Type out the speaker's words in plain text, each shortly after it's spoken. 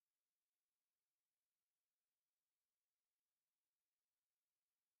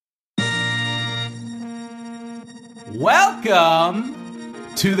Welcome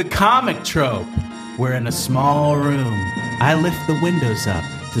to the comic trope. We're in a small room. I lift the windows up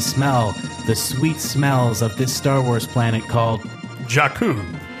to smell the sweet smells of this Star Wars planet called Jakku.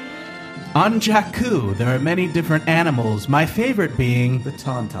 On Jakku, there are many different animals, my favorite being The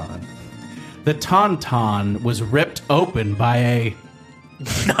Tauntaun. the Tauntaun was ripped open by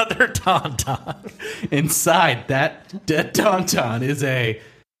Another Tauntaun. inside that dead Tauntaun is the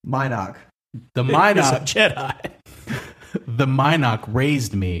Minoc. It's a Minoc. Jedi. The Minoc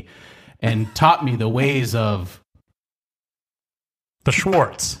raised me and taught me the ways of, The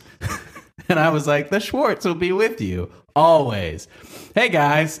Schwartz. and I was like, the Schwartz will be with you always. Hey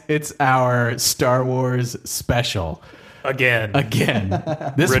guys, it's our Star Wars special. Again.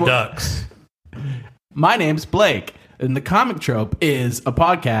 This Redux. My name's Blake, and the Comic Trope is a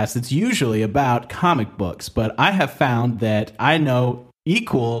podcast that's usually about comic books, but I have found that I know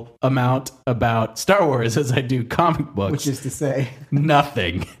equal amount about Star Wars as I do comic books. Which is to say,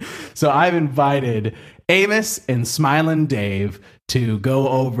 Nothing. So I've invited Amos and Smilin' Dave to go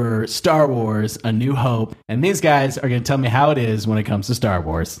over Star Wars, A New Hope, and these guys are going to tell me how it is when it comes to Star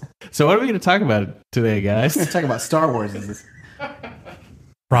Wars. So what are we going to talk about today, guys? let's talk about Star Wars.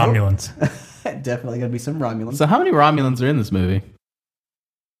 Romulans. Definitely going to be some Romulans. So how many Romulans are in this movie?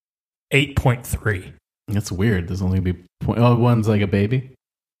 8.3. That's weird. There's only going to be one's like a baby.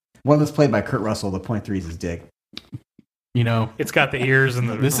 One that's played by Kurt Russell. The .3 is his dick. You know, It's got the ears and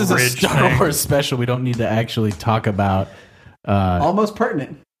the this is a ridge Star thing. Wars special. We don't need to actually talk about. Almost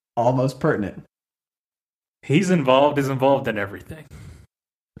pertinent. He's involved in everything.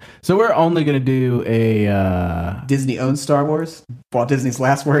 So we're only going to do a. Disney owns Star Wars. Walt Disney's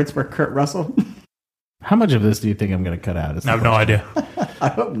last words were Kurt Russell. How much of this do you think I'm going to cut out? I have no idea. I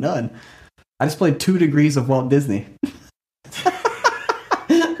hope none. I just played 2 Degrees of Walt Disney.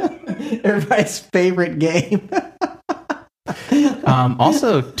 Everybody's favorite game.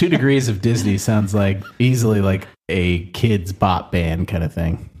 Also, 2 Degrees of Disney sounds like easily like a kids bop band kind of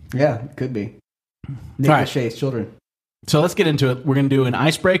thing. Yeah, it could be. Nick All right. Lachey's children. So let's get into it. We're going to do an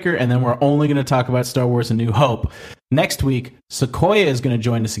icebreaker, and then we're only going to talk about Star Wars A New Hope. Next week, Sequoia is going to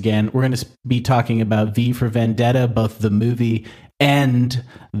join us again. We're going to be talking about V for Vendetta, both the movie and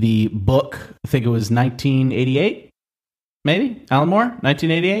the book. I think it was 1988, maybe? Alan Moore?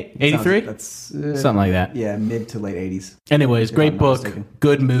 1988? 83? That's Something like that. Yeah, mid to late 80s. Anyways, If great I'm not book, mistaken.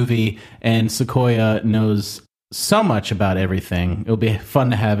 good movie, and Sequoia knows so much about everything. It'll be fun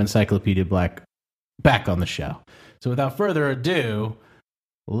to have Encyclopedia Black back on the show. So without further ado,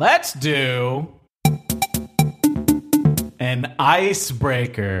 let's do an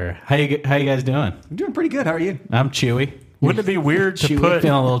icebreaker. How you guys doing? I'm doing pretty good. How are you? I'm Chewy. Wouldn't it be weird to Chewy, put...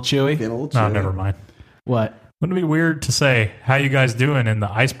 feeling a little chewy. Feeling a little No, chilly. never mind. What? Wouldn't it be weird to say, how you guys doing in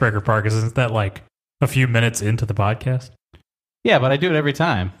the icebreaker part? Because isn't that like a few minutes into the podcast? Yeah, but I do it every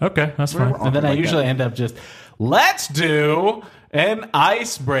time. Okay, that's We're fine. all- And then I like usually that. end up just, let's do an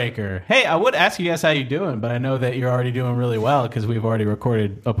icebreaker. Hey, I would ask you guys how you're doing, but I know that you're already doing really well because we've already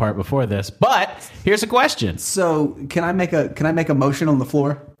recorded a part before this. But here's a question. So, can I make a motion on the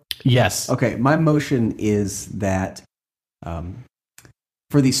floor? Yes. Okay, my motion is that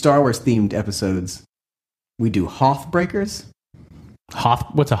for these Star Wars themed episodes, we do Hoth breakers. Hoth.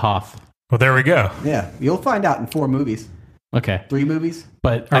 What's a Hoth? Well, there we go. Yeah, you'll find out in 4 movies, Okay. 3 movies.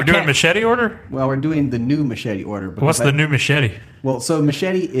 But Are I we doing can't- machete order? Well, we're doing the new machete order. because What's the new machete? Well, so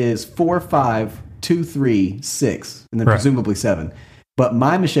machete is 4, 5, 2, 3, 6, and then Right. presumably 7. But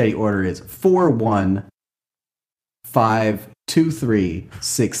my machete order is 4, 1, 5, 2, 3,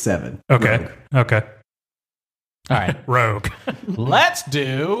 6, 7. Okay. Rogue. Okay. All right. Rogue. Let's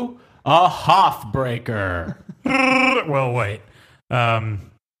do a Hoth breaker. Well, wait. Can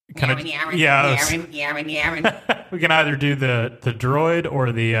I, yeah, we can either do the droid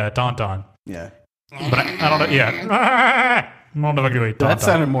or the Tauntaun. Yeah. But I don't know. Yeah. I don't know if I can do a Tauntaun. That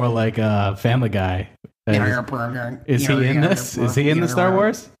sounded more like a Family Guy. Is he in this? Is he in the Star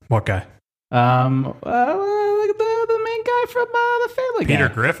Wars? What guy? The main guy from the Family Guy. Peter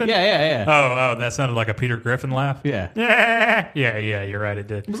Griffin? Yeah. Oh, that sounded like a Peter Griffin laugh. Yeah. Yeah, you're right. It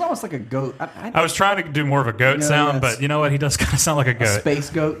did. It was almost like a goat. I was trying to do more of a goat Yeah, sound, that's- but you know what? He does kind of sound like a a goat. space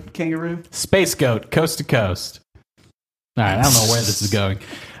goat kangaroo. Space Goat, coast to coast. All right, I don't know where this is going.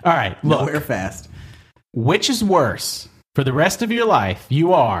 All right, look. Nowhere fast. Which is worse for the rest of your life?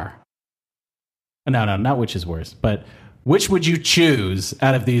 You are. No, not which is worse, but which would you choose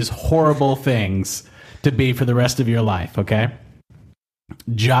out of these horrible things to be for the rest of your life, okay?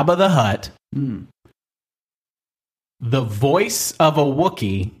 Jabba the Hutt, the voice of a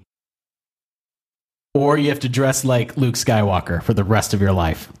Wookiee, or you have to dress like Luke Skywalker for the rest of your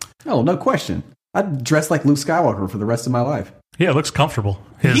life. Oh, no question. I'd dress like Luke Skywalker for the rest of my life. Yeah, it looks comfortable.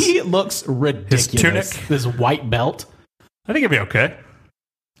 He looks ridiculous. His tunic. This white belt. I think it'd be okay.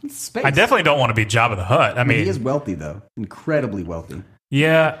 Space. I definitely don't want to be Jabba the Hutt. I mean, he is wealthy, though. Incredibly wealthy.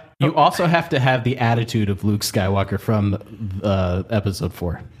 Yeah. You also have to have the attitude of Luke Skywalker from episode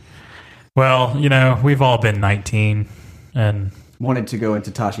 4. Well, we've all been 19 and wanted to go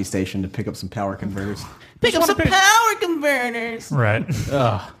into Tashi Station to pick up some power converters. Pick up some power converters. Right.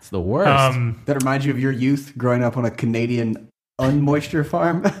 Ugh, it's the worst. That reminds you of your youth growing up on a Canadian unmoisture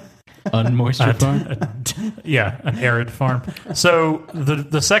farm? Unmoisture farm? Yeah, an arid farm. So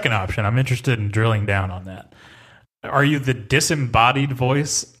the second option, I'm interested in drilling down on that. Are you the disembodied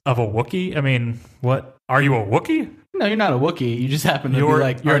voice of a Wookiee? I mean, what? Are you a Wookiee? No, you're not a Wookiee. You just happen to be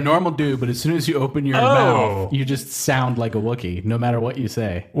like, you're a normal dude, but as soon as you open your mouth, you just sound like a Wookiee, no matter what you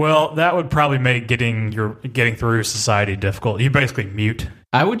say. Well, that would probably make getting through society difficult. You basically mute.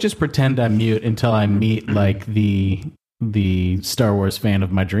 I would just pretend I'm mute until I meet, like, the Star Wars fan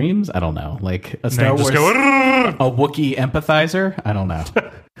of my dreams. I don't know. Like, a Star Wars... a Wookiee empathizer? I don't know.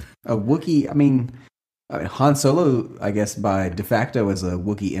 A Wookiee, I mean... Han Solo, I guess, by de facto, is a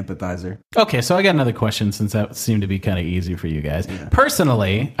Wookiee empathizer. Okay, so I got another question since that seemed to be kind of easy for you guys. Yeah.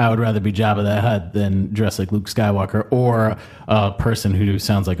 Personally, I would rather be Jabba the Hutt than dress like Luke Skywalker or a person who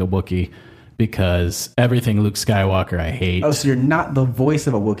sounds like a Wookiee, because everything Luke Skywalker I hate. Oh, so you're not the voice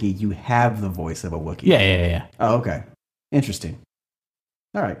of a Wookiee, you have the voice of a Wookiee. Yeah. Oh, okay. Interesting.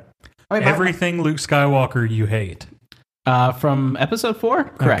 All right. I mean, everything Luke Skywalker you hate. From episode 4?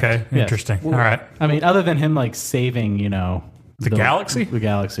 Correct. Okay, yes. Interesting. Well, all right. I mean, other than him, like, saving, the galaxy? The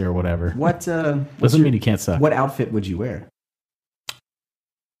galaxy or whatever. What, doesn't mean he can't suck. What outfit would you wear?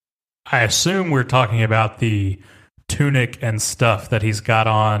 I assume we're talking about the tunic and stuff that he's got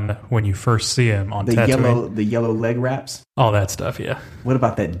on when you first see him on Tatooine. The yellow leg wraps? All that stuff, yeah. What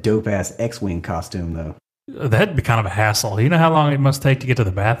about that dope-ass X-Wing costume, though? That'd be kind of a hassle. You know how long it must take to get to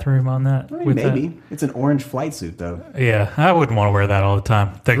the bathroom on that? Maybe. That? It's an orange flight suit, though. Yeah, I wouldn't want to wear that all the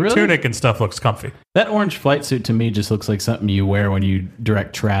time. The tunic and stuff looks comfy. That orange flight suit to me just looks like something you wear when you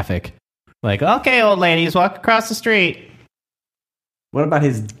direct traffic. Like, okay, old ladies, walk across the street. What about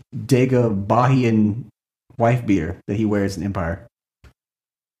his Dagobah wife beater that he wears in Empire?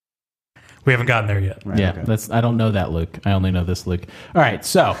 We haven't gotten there yet. Right, yeah, okay. I don't know that Luke. I only know this Luke. All right,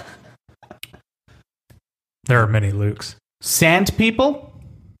 so... There are many Lukes. Sand people?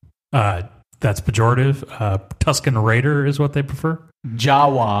 That's pejorative. Tusken Raider is what they prefer.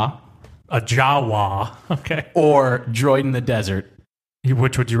 Jawa. A Jawa. Okay. Or droid in the desert.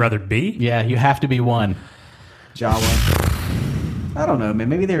 Which would you rather be? Yeah, you have to be one. Jawa. I don't know, man.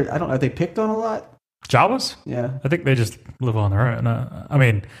 Maybe I don't know. Are they picked on a lot? Jawas? Yeah. I think they just live on their own. I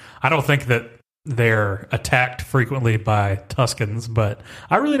mean, I don't think that they're attacked frequently by Tuskens, but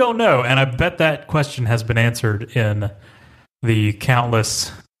I really don't know. And I bet that question has been answered in the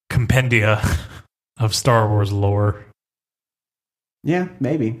countless compendia of Star Wars lore. Yeah,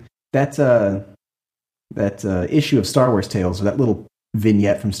 maybe. That issue of Star Wars Tales, or that little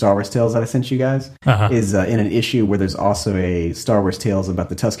vignette from Star Wars Tales that I sent you guys, is in an issue where there's also a Star Wars Tales about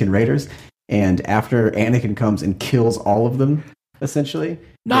the Tusken Raiders. And after Anakin comes and kills all of them, essentially...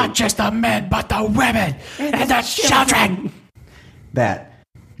 Not just the men, but the women and the children. That.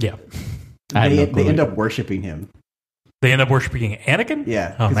 Yeah. They end up worshiping him. They end up worshiping Anakin?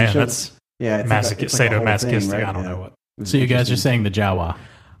 Yeah. Oh, man, that's sadomasochistic. Right? I don't know what. So you guys are saying the Jawa.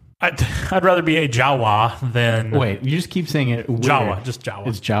 I'd rather be a Jawa than... Wait, you just keep saying it weird. Jawa, just Jawa.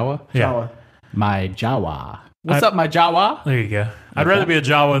 It's Jawa? Yeah. Jawa. My Jawa. What's up, my Jawa? There you go. I'd rather be a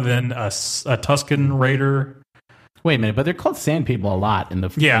Jawa than a Tusken Raider. Wait a minute, but they're called sand people a lot in the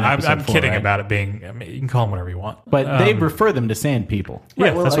I'm 4, kidding right? about it being... I mean, you can call them whatever you want. But they refer them to sand people. Yeah,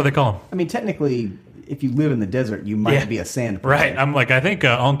 right, well, that's what they call them. I mean, technically, if you live in the desert, you might be a sand person. Right. I'm like, I think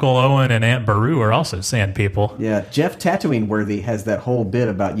Uncle Owen and Aunt Beru are also sand people. Yeah. Jeff Tatooine Worthy has that whole bit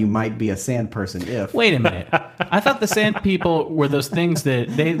about you might be a sand person if... Wait a minute. I thought the sand people were those things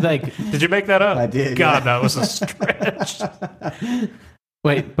that they like... Did you make that up? I did. God, that was a stretch.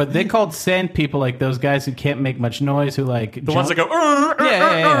 Wait, but they called sand people like those guys who can't make much noise, who like ones that go.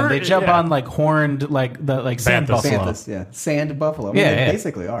 Yeah. They jump on like horned like sand buffalo. Sand buffalo. I mean, they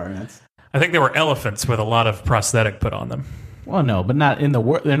basically are. I think they were elephants with a lot of prosthetic put on them. Well, no, but not in the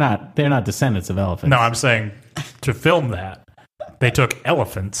world. They're not descendants of elephants. No, I'm saying to film that they took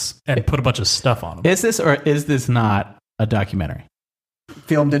elephants and put a bunch of stuff on them. Is this or is this not a documentary?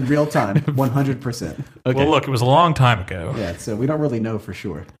 Filmed in real time, 100%. Okay. Well, look, it was a long time ago. Yeah, so we don't really know for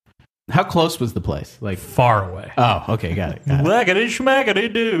sure. How close was the place? Like far away. Oh, okay, got it. Laggity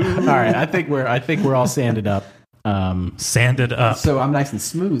schmaggity doo. All right, I think we're all sanded up. Sanded up. So I'm nice and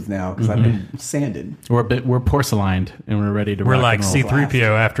smooth now because I've been sanded. We're porcelained and we're ready to. We're rock like and roll.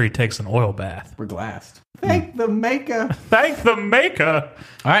 C-3PO after he takes an oil bath. We're glassed. Thank the maker. Thank the maker.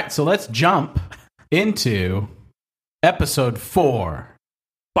 All right, so let's jump into episode 4.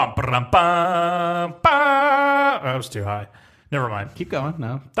 Bum, ba-dum, bum, bum. Oh, that was too high. Never mind. Keep going.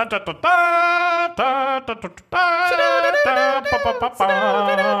 No. Da, da, da, da, da, da, da, da, ba, ba, ba,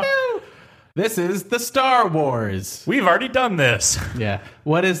 ba. This is the Star Wars. We've already done this. Yeah.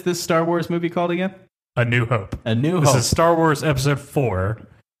 What is this Star Wars movie called again? A New Hope. A New Hope. This is Star Wars Episode 4,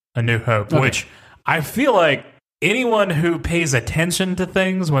 A New Hope, which I feel like anyone who pays attention to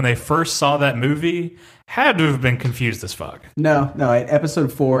things when they first saw that movie had to have been confused as fuck. No.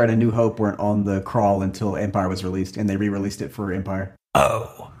 Episode 4 and A New Hope weren't on the crawl until Empire was released, and they re-released it for Empire.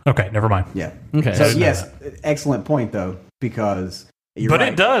 Oh. Okay, never mind. Yeah. Okay. So, yes, excellent point, though, because you're But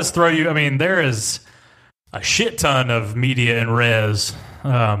right. it does throw you, I mean, there is a shit ton of media and res,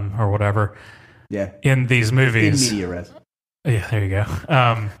 or whatever, in these movies. In media res. Yeah, there you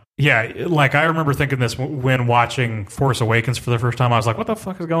go. Yeah, like I remember thinking this when watching Force Awakens for the first time. I was like, what the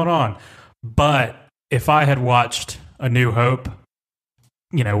fuck is going on? But if I had watched A New Hope,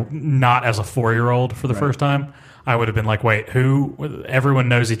 you know, not as a 4-year-old for the first time, I would have been like, wait, who? Everyone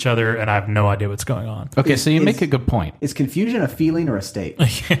knows each other, and I have no idea what's going on. Okay, so you make a good point. Is confusion a feeling or a state?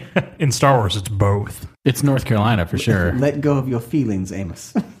 In Star Wars, it's both. It's North Carolina for sure. Let go of your feelings,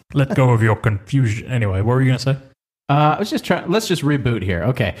 Amos. Let go of your confusion. Anyway, what were you going to say? I was just trying. Let's just reboot here.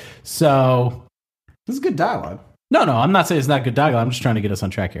 Okay, so This is good dialogue. no, I'm not saying it's not good dialogue. I'm just trying to get us on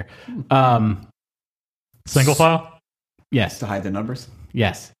track here. Single file? Yes, To hide the numbers.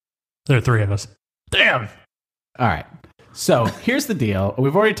 yes. There are 3 of us. Damn. All right. So here's the deal.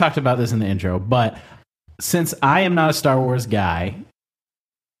 We've already talked about this in the intro, but since I am not a Star Wars guy,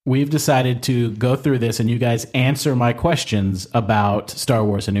 we've decided to go through this and you guys answer my questions about Star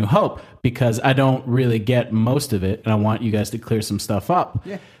Wars A New Hope because I don't really get most of it and I want you guys to clear some stuff up.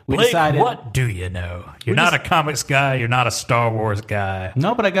 Yeah. We Blake, decided. what do you know? You're not a comics guy. You're not a Star Wars guy.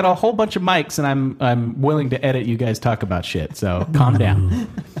 No, but I got a whole bunch of mics and I'm willing to edit you guys talk about shit. So calm down.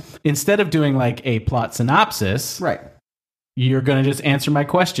 Instead of doing like a plot synopsis, Right. you're going to just answer my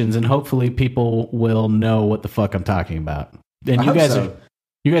questions and hopefully people will know what the fuck I'm talking about. And I you hope guys so. are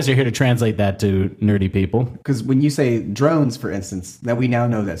you guys are here to translate that to nerdy people. Because when you say drones, for instance, that we now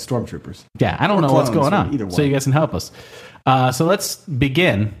know that's stormtroopers. Yeah, I don't Or know what's clones, going on. either one. So you guys can help us. So let's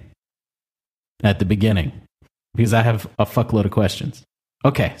begin at the beginning because I have a fuckload of questions.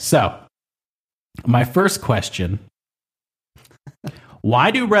 Okay, so my first question,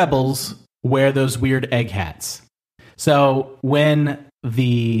 why do rebels wear those weird egg hats? So when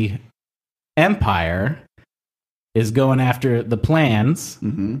the Empire is going after the plans,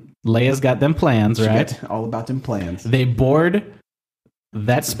 Leia's got them plans, right? All about them plans. They board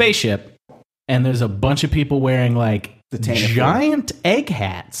that spaceship, and there's a bunch of people wearing like The Tanner giant egg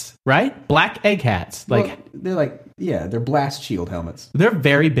hats, right? Black egg hats. Like Well, they're like, yeah, they're blast shield helmets. they're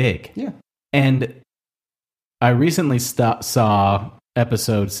very big. Yeah. And I recently saw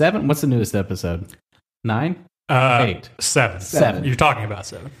episode 7. What's the newest episode? 9? 8. 7. Seven. You're talking about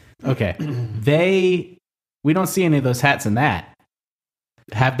 7. Okay. We don't see any of those hats in that.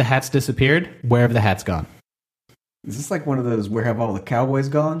 Have the hats disappeared? Where have the hats gone? Is this like one of those where have all the cowboys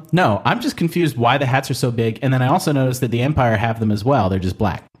gone? No, I'm just confused why the hats are so big. And then I also noticed that the Empire have them as well. They're just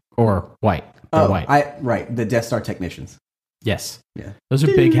black or white. They're white. Right, the Death Star technicians. Yes. Yeah. Those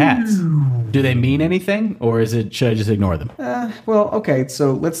are big hats. Do they mean anything or should I just ignore them? Well, okay,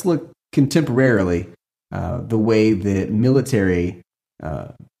 so let's look contemporarily the way that military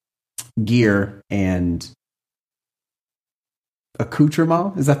gear and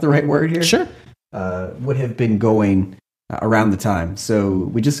accoutrement, is that the right word here? Sure. Would have been going around the time. So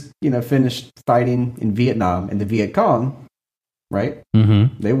we just, finished fighting in Vietnam, and the Viet Cong, right?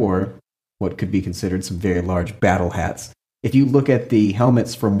 Mm-hmm. They wore what could be considered some very large battle hats. If you look at the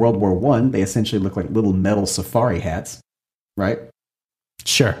helmets from World War I, they essentially look like little metal safari hats, right?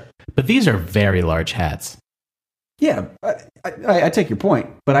 Sure. But these are very large hats. Yeah, I take your point,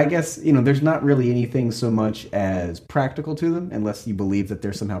 but I guess there's not really anything so much as practical to them, unless you believe that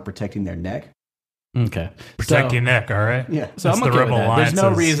they're somehow protecting their neck. Okay. Protect your neck, all right? Yeah, So That's I'm the okay with Rebel that. There's no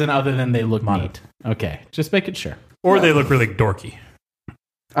Alliance's reason other than they look motto. neat. Okay. Just making sure. Or they look really dorky.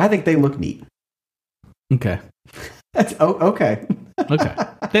 I think they look neat. Okay. Okay. Okay.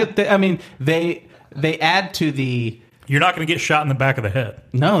 They add to the... You're not going to get shot in the back of the head.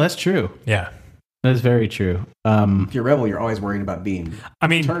 No, that's true. Yeah. That's very true. If you're a rebel, you're always worried about being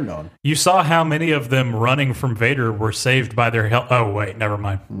turned on. You saw how many of them running from Vader were saved by their Oh, wait, never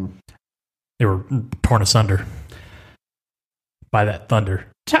mind. They were torn asunder. by that thunder.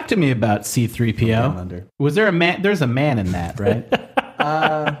 Talk to me about C-3PO. Was there a man? There's a man in that, right?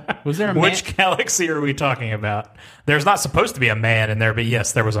 Was there a man? Which galaxy are we talking about? There's not supposed to be a man in there, but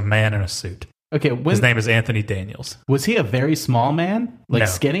yes, there was a man in a suit. Okay, his name is Anthony Daniels. Was he a very small man? Like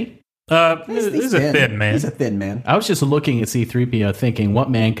skinny? He's a thin man. He's a thin man. I was just looking at C-3PO thinking, what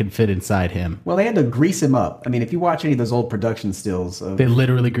man could fit inside him? Well, they had to grease him up. I mean, if you watch any of those old production stills... they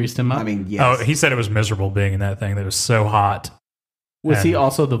literally greased him up? I mean, yes. Oh, he said it was miserable being in that thing. That was so hot. Was he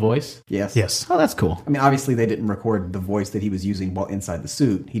also the voice? Yes. Yes. Oh, that's cool. I mean, obviously, they didn't record the voice that he was using while inside the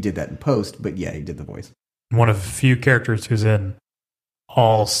suit. He did that in post, but yeah, he did the voice. One of the few characters who's in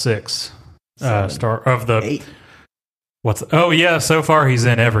all 6 8. So far he's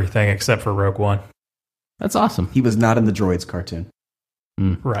in everything except for Rogue One. That's awesome. He was not in the Droids cartoon.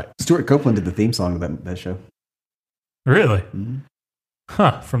 Right. Stuart Copeland did the theme song of that show. Really? Mm-hmm.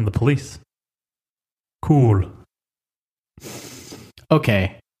 Huh, from the Police. Cool.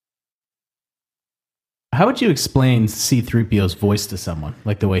 Okay. How would you explain C-3PO's voice to someone?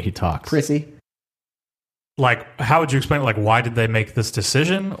 Like the way he talks? Chrissy. Like, how would you explain, like, why did they make this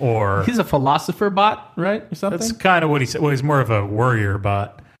decision? Or he's a philosopher bot, right? Or something? That's kind of what he said. Well, he's more of a worrier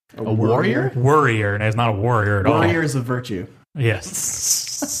bot. A warrior? Worrier, and he's not a warrior at all. Warrior is a virtue.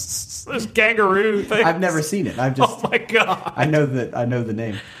 Yes. This kangaroo thing. I've never seen it. I've just... Oh, my God. I know the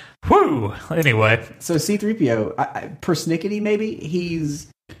name. Whew. Anyway. So C-3PO, persnickety maybe, he's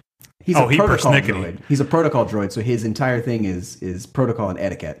a he protocol persnickety. droid. He's a protocol droid, so his entire thing is protocol and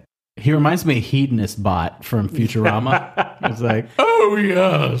etiquette. He reminds me of Hedonist Bot from Futurama. It's like, oh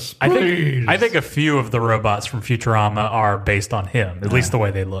yes, please. I think a few of the robots from Futurama are based on him, at least the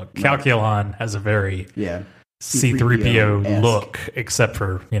way they look. Calculon has a very C-3PO look, except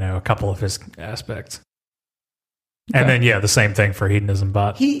for a couple of his aspects. Okay. And then the same thing for Hedonism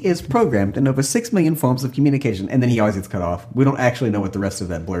Bot. He is programmed in over 6 million forms of communication, and then he always gets cut off. We don't actually know what the rest of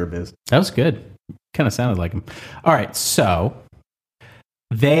that blurb is. That was good. Kind of sounded like him. All right, so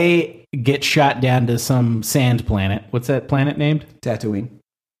they get shot down to some sand planet. What's that planet named? Tatooine.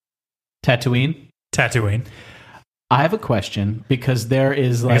 I have a question because there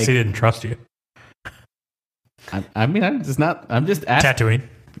is like... I guess he didn't trust you. I'm just asking. Tatooine.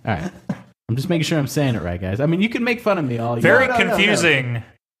 All right. I'm just making sure I'm saying it right, guys. I mean, you can make fun of me all you Very want. confusing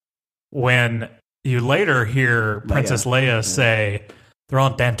when you later hear Princess Leia say they're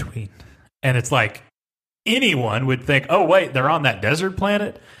on Dantooine. And it's like anyone would think, oh, wait, they're on that desert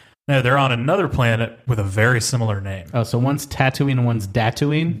planet? No, they're on another planet with a very similar name. Oh, so one's Tatooine and one's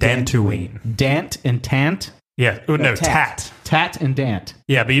Dantooine? Dantooine. Dant and Tant? Yeah. No, Tat. Tat and Dant.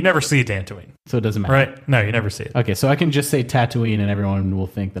 Yeah, but you never see Dantooine. So it doesn't matter. Right? No, you never see it. Okay, so I can just say Tatooine and everyone will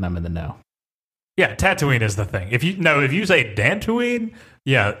think that I'm in the know. Yeah, Tatooine is the thing. If you say Dantooine,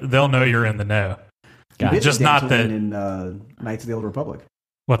 they'll know you're in the know. Just not that in Knights of the Old Republic.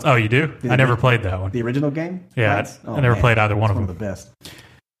 What? Oh, you do? I never played that one. The original game? Yeah, I never played either one of them. One of the best.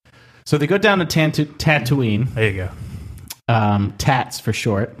 So they go down to Tatooine. There you go. Tats for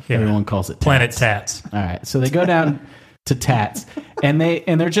short. Yeah. Everyone calls it Tats. Planet Tats. All right. So they go down to Tats, and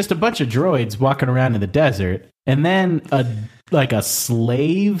they're just a bunch of droids walking around in the desert, and then a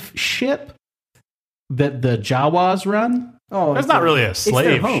slave ship that the Jawas run. Oh, that's not really a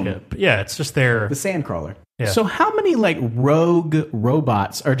slave ship. Yeah, it's just the Sandcrawler. Yeah. So how many rogue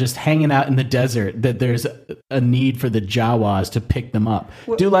robots are just hanging out in the desert that there's a need for the Jawas to pick them up?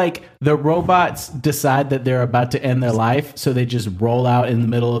 Well, do the robots decide that they're about to end their life, so they just roll out in the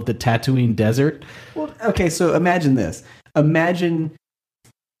middle of the Tatooine desert? Well, okay, so imagine this. Imagine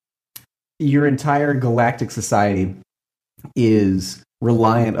your entire galactic society is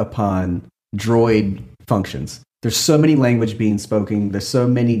reliant upon droid functions. There's so many language being spoken. There's so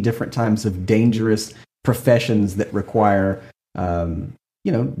many different types of dangerous professions that require,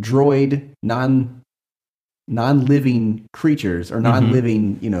 droid non-living creatures or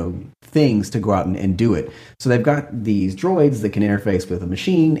non-living, things to go out and do it. So they've got these droids that can interface with a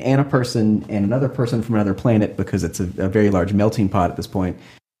machine and a person and another person from another planet because it's a very large melting pot at this point.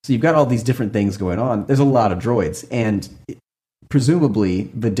 So you've got all these different things going on. There's a lot of droids, and presumably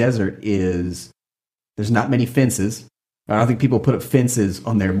the desert there's not many fences. I don't think people put up fences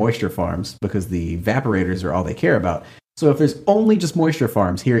on their moisture farms because the evaporators are all they care about. So if there's only just moisture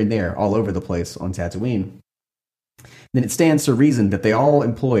farms here and there all over the place on Tatooine, then it stands to reason that they all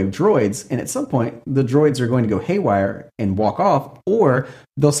employ droids, and at some point the droids are going to go haywire and walk off, or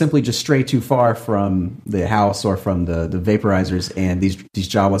they'll simply just stray too far from the house or from the vaporizers, and these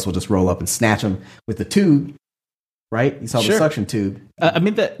Jawas will just roll up and snatch them with the tube. Right? You saw the suction tube. I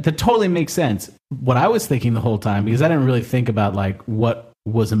mean, that totally makes sense. What I was thinking the whole time, because I didn't really think about what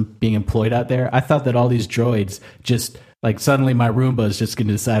was being employed out there, I thought that all these droids just Like suddenly my Roomba is just going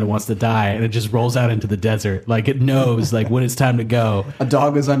to decide it wants to die, and it just rolls out into the desert. Like it knows like when it's time to go. A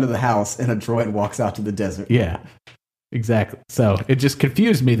dog is under the house, and a droid walks out to the desert. Yeah, exactly. So it just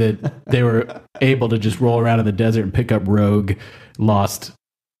confused me that they were able to just roll around in the desert and pick up rogue, lost,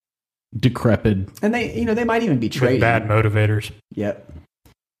 decrepit. And they might even be trading. Bad motivators. Yep.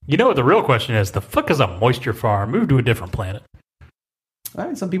 You know what the real question is? The fuck is a moisture farm? Move to a different planet. All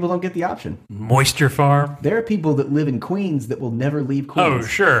right, some people don't get the option. Moisture farm? There are people that live in Queens that will never leave Queens. Oh,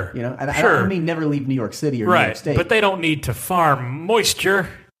 sure. You know, and sure. I don't mean never leave New York City or New York State. But they don't need to farm moisture.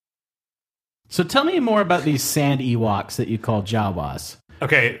 So tell me more about these sand Ewoks that you call Jawas.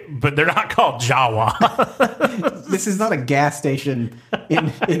 Okay, but they're not called Jawa. This is not a gas station in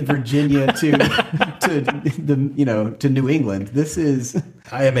Virginia to New England. This is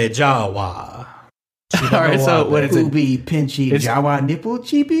I am a Jawa. All right, so what is it? Ubi pinchy Jawa nipple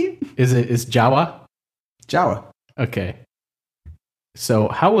cheapy? Is Jawa? Jawa. Okay. So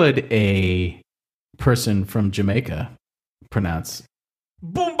how would a person from Jamaica pronounce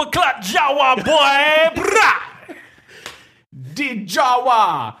Boomba clot Jawa boy? Brah! Di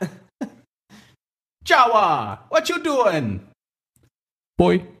Jawa? Jawa, what you doing?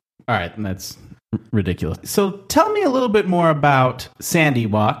 Boy. All right, and that's ridiculous. So tell me a little bit more about sand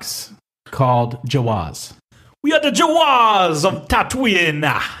Ewoks called Jawas. We are the Jawas of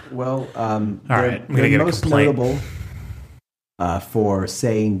Tatooine. Well, right, I'm gonna they're get a most complaint. notable for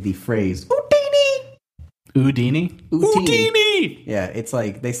saying the phrase Udini? Houdini! Yeah, it's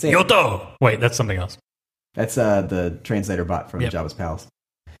like they say Yoto! Wait, that's something else. That's the translator bot from Jabba's Palace.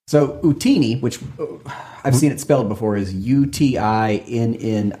 So Utini, which I've seen it spelled before, is Utinni.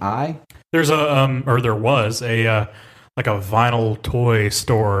 There's there was a like a vinyl toy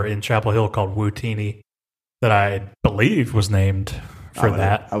store in Chapel Hill called Wootini that I believe was named for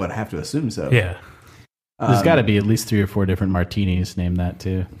that. I would have to assume so. Yeah. There's got to be at least 3 or 4 different martinis named that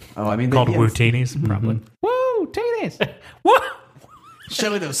too. Oh, I mean, Called Wootinis, probably. Woo, teenies! What?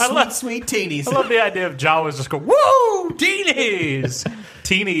 Show me those I sweet teenies. I love the idea of Jawas just go, woo, teenies!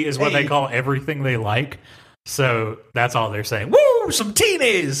 Teeny is what they call everything they like. So that's all they're saying. Woo, some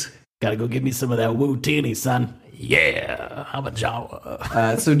teenies! Gotta go get me some of that woo teeny, son. Yeah, I'm a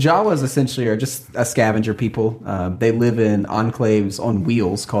Jawa. So Jawas essentially are just a scavenger people. They live in enclaves on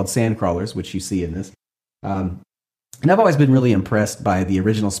wheels called sandcrawlers, which you see in this. And I've always been really impressed by the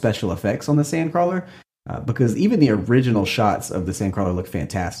original special effects on the sandcrawler, because even the original shots of the sandcrawler look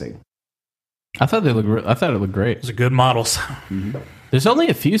fantastic. I thought it looked great. Those are good models. There's only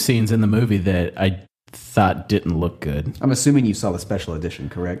a few scenes in the movie that I thought didn't look good. I'm assuming you saw the special edition,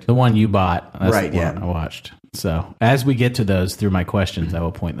 correct? The one you bought, that's right? The one I watched. So as we get to those through my questions, I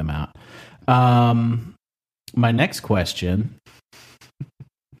will point them out. My next question: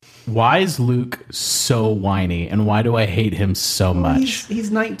 why is Luke so whiny, and why do I hate him so much?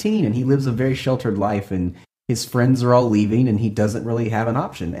 He's 19 and he lives a very sheltered life, and his friends are all leaving, and he doesn't really have an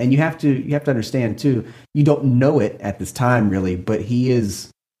option. And you have to understand too. You don't know it at this time, really, but he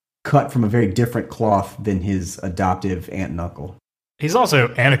is cut from a very different cloth than his adoptive aunt and uncle. He's also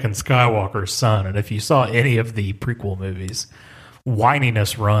Anakin Skywalker's son, and if you saw any of the prequel movies,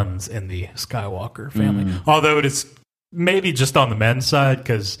 whininess runs in the Skywalker family. Although it is maybe just on the men's side,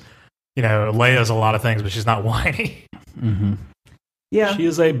 because, you know, Leia's a lot of things, but she's not whiny. Yeah. She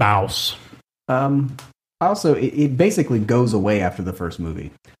is a bouse. Also, it basically goes away after the first movie.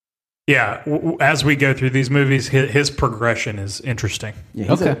 Yeah, as we go through these movies, his progression is interesting.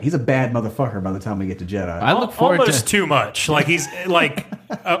 Yeah, he's a bad motherfucker by the time we get to Jedi. I look forward almost to too much. Like he's like,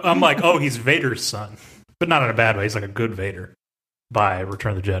 I'm like, oh, he's Vader's son, but not in a bad way. He's like a good Vader by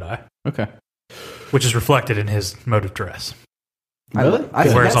Return of the Jedi. Okay, which is reflected in his mode of dress. Really?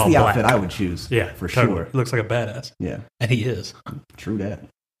 That's the outfit I would choose. Yeah, for totally. sure. He looks like a badass. Yeah, and he is. True that.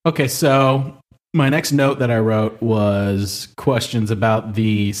 Okay, so my next note that I wrote was questions about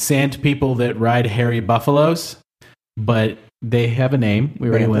the sand people that ride hairy buffaloes, but they have a name. We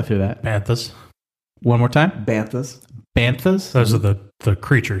already went through that. Banthas. One more time? Banthas. Banthas? Those are the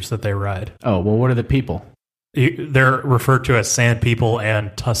creatures that they ride. Oh, well, what are the people? They're referred to as sand people and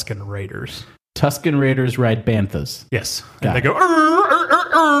Tusken Raiders. Tusken Raiders ride banthas. Yes. Got And they it. go, "Arr,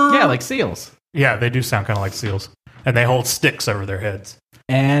 arr, arr." Yeah, like seals. Yeah, they do sound kind of like seals. And they hold sticks over their heads.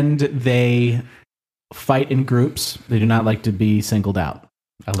 And they fight in groups. They do not like to be singled out.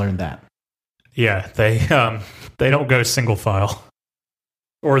 I learned that. Yeah, they don't go single file.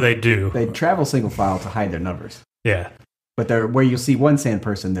 Or they do. They travel single file to hide their numbers. Yeah. But where you see one sand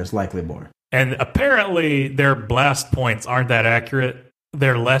person, there's likely more. And apparently their blast points aren't that accurate.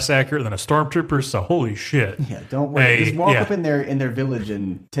 they're less accurate than a stormtrooper, so holy shit. Yeah, don't worry. Just walk up in their village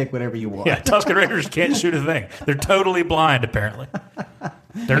and take whatever you want. Yeah, Tusken Raiders can't shoot a thing. They're totally blind, apparently.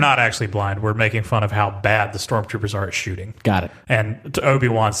 They're not actually blind. We're making fun of how bad the stormtroopers are at shooting. Got it. And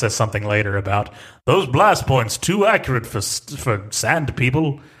Obi-Wan says something later about, those blast points too accurate for sand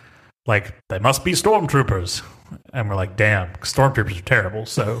people. Like, they must be stormtroopers. And we're like, damn, stormtroopers are terrible,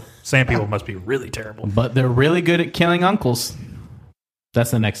 so sand people must be really terrible. But they're really good at killing uncles.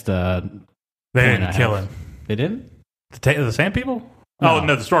 That's the next. They didn't kill him. They didn't? The sand people? No. Oh,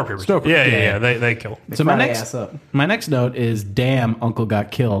 no, the stormtroopers. Yeah. They kill him. So my next note is, damn, Uncle got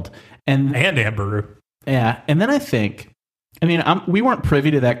killed. And Aunt Beru. Yeah, and then I think, we weren't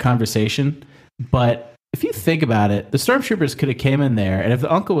privy to that conversation, but if you think about it, the stormtroopers could have came in there, and if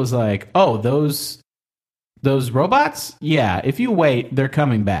the uncle was like, oh, those robots? Yeah, if you wait, they're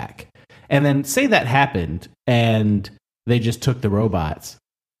coming back. And then say that happened, and they just took the robots.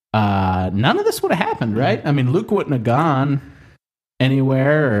 None of this would have happened, right? I mean, Luke wouldn't have gone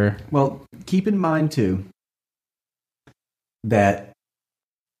anywhere. Well, keep in mind, too, that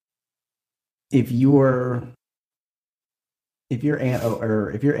if your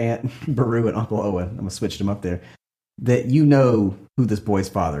Aunt Beru and Uncle Owen, I'm going to switch them up there, that you know who this boy's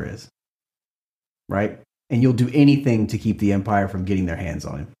father is, right? And you'll do anything to keep the Empire from getting their hands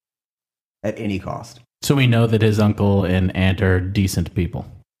on him at any cost. So we know that his uncle and aunt are decent people.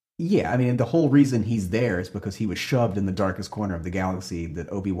 Yeah, the whole reason he's there is because he was shoved in the darkest corner of the galaxy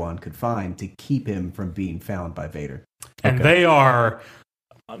that Obi-Wan could find to keep him from being found by Vader. And they are...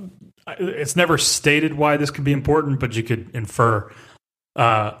 it's never stated why this could be important, but you could infer.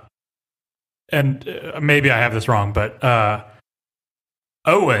 And maybe I have this wrong, but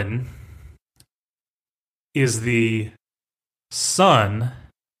Owen is the son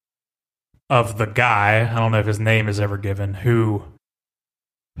of the guy, I don't know if his name is ever given, who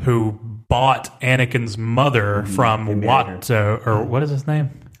bought Anakin's mother from Watto, or what is his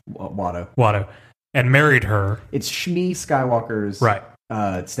name? Watto. And married her. It's Shmi Skywalker's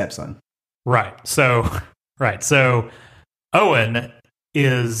stepson. Right. So Owen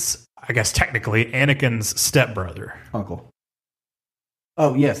is, I guess technically, Anakin's stepbrother. Uncle.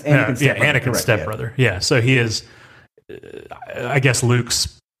 Oh, yes. Anakin's stepbrother. Anakin's stepbrother. Yeah. So he is, I guess,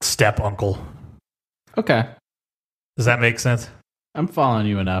 Luke's step-uncle. Okay. Does that make sense? I'm following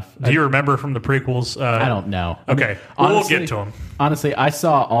you enough. Do you remember from the prequels? I don't know. Okay. We'll get to them. Honestly, I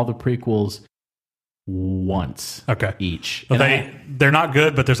saw all the prequels once. Okay. Each. Well, they're not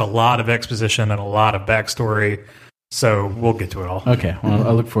good, but there's a lot of exposition and a lot of backstory. So we'll get to it all. Okay. Well,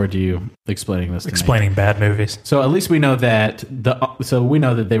 I look forward to you explaining this to me. Bad movies. So at least we know that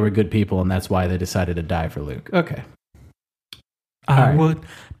they were good people, and that's why they decided to die for Luke. Okay. I would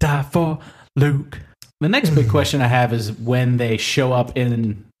die for Luke. The next big question I have is when they show up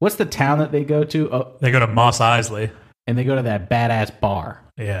in, what's the town that they go to? Oh, they go to Mos Eisley. And they go to that badass bar.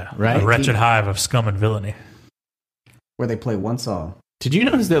 Yeah. Right? A wretched hive of scum and villainy. Where they play one song. Did you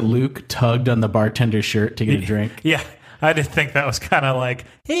notice that Luke tugged on the bartender's shirt to get a drink? Yeah. I did think that was kind of like,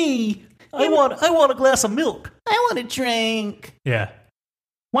 hey, I want a glass of milk. I want a drink. Yeah.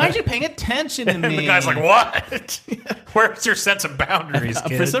 Why aren't you paying attention to me? And the guy's like, what? Where's your sense of boundaries,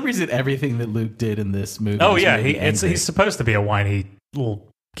 kid? For some reason, everything that Luke did in this movie. Oh, yeah. He's supposed to be a whiny little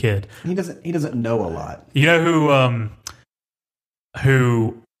kid. He doesn't know a lot. You know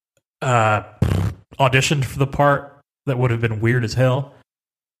who auditioned for the part that would have been weird as hell?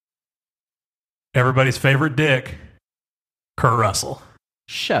 Everybody's favorite dick, Kurt Russell.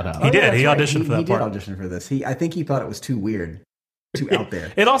 Shut up. He did. He auditioned for that part. He did audition for this. I think he thought it was too weird. Too out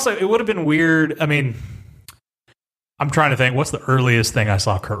there. It would have been weird. I mean, I'm trying to think. What's the earliest thing I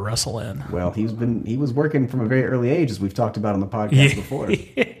saw Kurt Russell in? Well, he was working from a very early age, as we've talked about on the podcast before.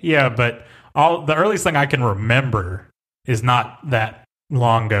 Yeah, but the earliest thing I can remember is not that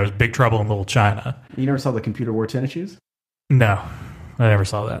long ago. Is Big Trouble in Little China. You never saw the Computer Wore Tennis Shoes? No, I never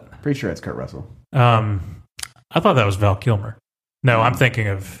saw that. Pretty sure it's Kurt Russell. I thought that was Val Kilmer. No, I'm thinking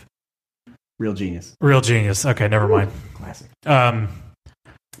of Real Genius. Real Genius. Okay, never mind. Classic. But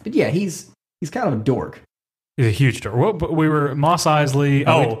yeah, he's kind of a dork. He's a huge dork. We were Mos Eisley.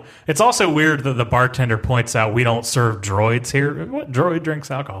 Oh, it's also weird that the bartender points out we don't serve droids here. What droid drinks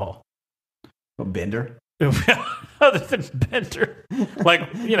alcohol? A Bender. Other than Bender,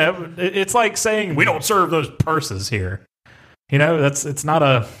 it's like saying we don't serve those purses here. It's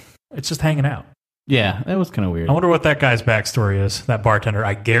just hanging out. Yeah, that was kind of weird. I wonder what that guy's backstory is. That bartender.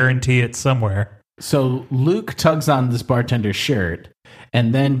 I guarantee it's somewhere. So Luke tugs on this bartender's shirt,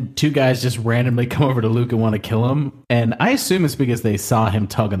 and then two guys just randomly come over to Luke and want to kill him. And I assume it's because they saw him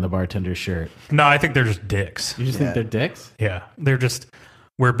tug on the bartender's shirt. No, I think they're just dicks. You just think they're dicks? Yeah, they're just,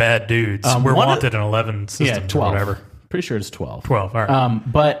 we're bad dudes. We're wanted in 11 systems 12. or whatever. Pretty sure it's 12. 12, all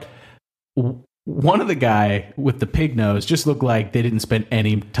right. But one of the guy with the pig nose just looked like they didn't spend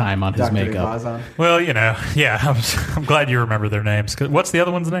any time on his Dr. makeup. Ivazan. Well, I'm glad you remember their names. What's the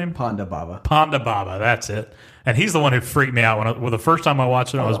other one's name? Ponda Baba. Ponda Baba, that's it. And he's the one who freaked me out. When the first time I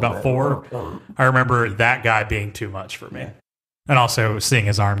watched it, I was about 4. I remember that guy being too much for me. And also seeing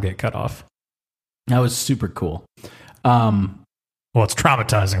his arm get cut off. That was super cool. Well, it's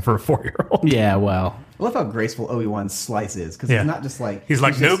traumatizing for a 4-year-old. Yeah, well. I love how graceful Obi-Wan's slice is, because he's not just like... He's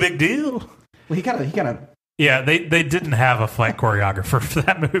like, no big deal. Well, he kind of... Yeah, they didn't have a fight choreographer for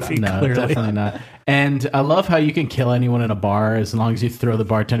that movie, no, clearly. Definitely not. And I love how you can kill anyone in a bar as long as you throw the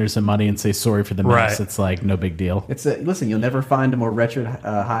bartender some money and say sorry for the mess. Right. It's like no big deal. Listen, you'll never find a more wretched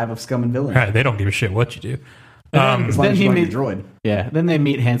hive of scum and villainy. Right, they don't give a shit what you do. As long as you like the droid. Yeah, then they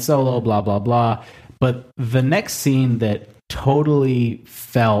meet Han Solo, blah, blah, blah. But the next scene that totally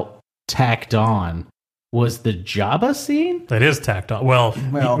felt tacked on was the Jabba scene? It is tacked on. Well,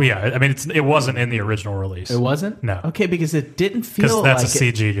 yeah. I mean, it wasn't in the original release. It wasn't? No. Okay, because it didn't feel because that's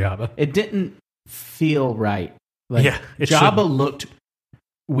like a CG Jabba. It didn't feel right. Like, yeah, Jabba looked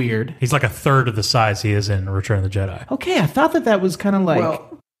weird. He's like a third of the size he is in Return of the Jedi. Okay, I thought that was kind of like... Well,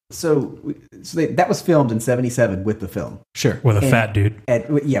 that was filmed in '77 with the film. Sure. With a fat dude.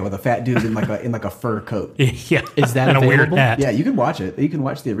 With a fat dude in like a fur coat. Yeah. Is that and available? a weird hat. Yeah, you can watch it. You can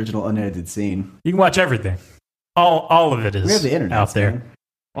watch the original unedited scene. You can watch everything. All of it is We have the internet out there. man.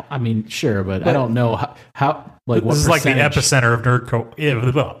 Well, I mean, sure, but I don't know how like what This is like the percentage. epicenter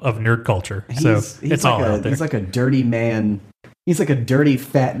of nerd culture. So it's all out there. He's like a dirty man. He's like a dirty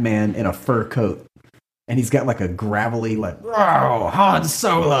fat man in a fur coat. And he's got like a gravelly, like, oh, Han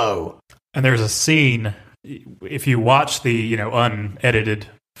Solo. And there's a scene, if you watch the unedited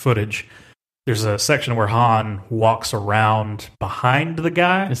footage, there's a section where Han walks around behind the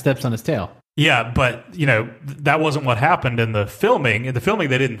guy. And steps on his tail. Yeah, but, that wasn't what happened in the filming. In the filming,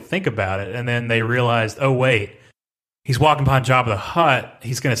 they didn't think about it. And then they realized, oh, wait, he's walking behind Jabba the Hutt.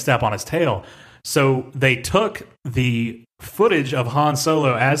 He's going to step on his tail. So they took the footage of Han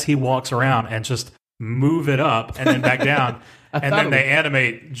Solo as he walks around and just move it up and then back down. And then they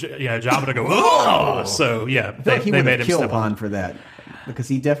animate Jabba to go, oh! So, yeah, they made him kill step Han for that. Because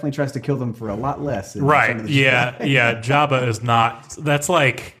he definitely tries to kill them for a lot less. Right. Yeah. Jabba is not. That's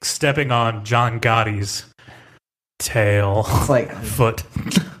like stepping on John Gotti's tail. It's like foot.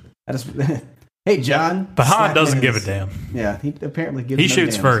 Hey, John. But Han doesn't give a damn. Yeah, he apparently gives. He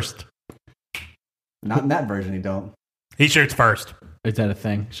shoots first. Not in that version. He don't. He shoots first. Is that a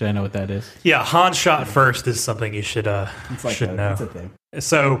thing? Should I know what that is? Yeah, Han shot first is something you should know. It's a thing.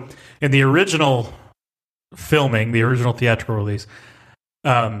 So in the original filming, the original theatrical release.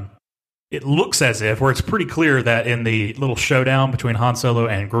 It looks as if, where it's pretty clear that in the little showdown between Han Solo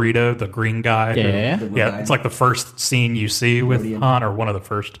and Greedo, the green guy, it's like the first scene you see with Han, or one of the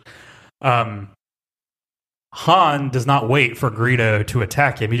first. Han does not wait for Greedo to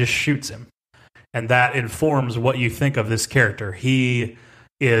attack him; he just shoots him, and that informs what you think of this character. He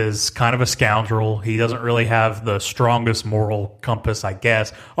is kind of a scoundrel. He doesn't really have the strongest moral compass, I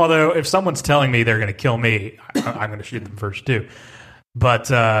guess. Although, if someone's telling me they're going to kill me, I'm going to shoot them first too. But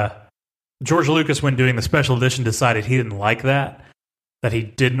George Lucas, when doing the special edition, decided he didn't like that he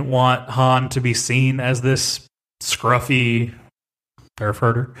didn't want Han to be seen as this scruffy turf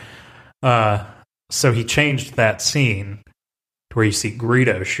herder. So he changed that scene to where you see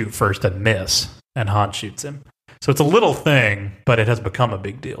Greedo shoot first and miss, and Han shoots him. So it's a little thing, but it has become a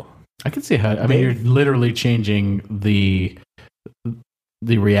big deal. I can see how. I mean, you're literally changing the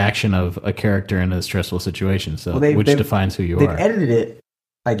reaction of a character in a stressful situation. So, which defines who you are. They've edited it,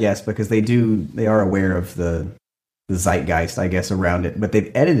 I guess, because they are aware of the zeitgeist, I guess, around it. But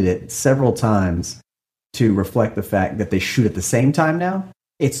they've edited it several times to reflect the fact that they shoot at the same time now.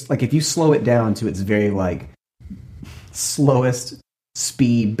 It's like if you slow it down to its very like slowest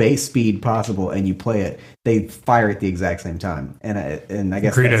base speed possible, and you play it, they fire at the exact same time. And I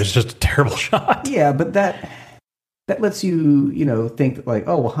guess Greedo is just a terrible shot. Yeah, but that lets you think that like,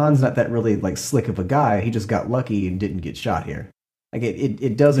 oh well, Han's not that really like slick of a guy. He just got lucky and didn't get shot here. Like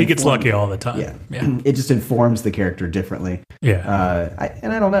it does. He gets lucky all the time. Yeah. It just informs the character differently. Yeah.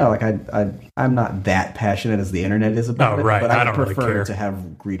 I don't know. Like I'm not that passionate as the internet is about it. Right. But I I don't prefer really care to have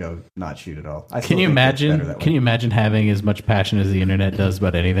Greedo not shoot at all. Can you imagine? Can you imagine having as much passion as the internet does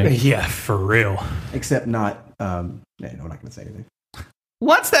about anything? Yeah, for real. Except not. No, we're not going to say anything.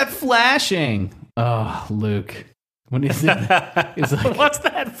 What's that flashing? Oh, Luke. When he's like, what's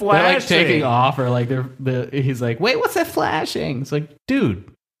that flashing? They're like taking off, or like he's like, wait, what's that flashing? It's like,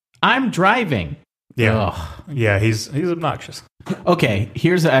 dude, I'm driving. Yeah. Ugh. Yeah, he's obnoxious. Okay,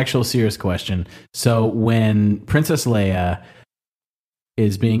 here's an actual serious question. So when Princess Leia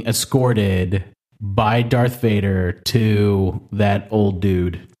is being escorted by Darth Vader to that old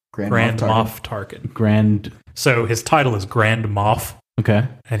dude, Grand Moff Tarkin. So his title is Grand Moff. Okay.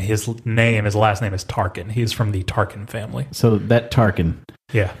 And his last name is Tarkin. He's from the Tarkin family. So that Tarkin.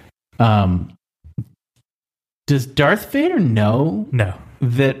 Yeah. Does Darth Vader know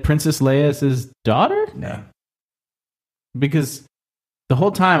that Princess Leia is his daughter? No. Because the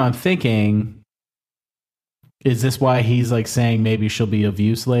whole time I'm thinking, is this why he's like saying maybe she'll be of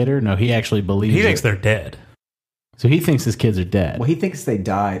use later? No, he actually believes He thinks they're dead. So he thinks his kids are dead. Well, he thinks they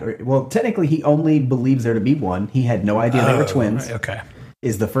died. Well, technically, he only believes there to be one. He had no idea they were twins. Okay.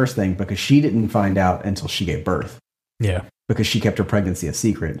 Is the first thing, because she didn't find out until she gave birth. Yeah. Because she kept her pregnancy a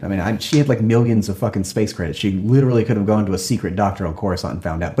secret. I mean, she had like millions of fucking space credits. She literally could have gone to a secret doctor on Coruscant and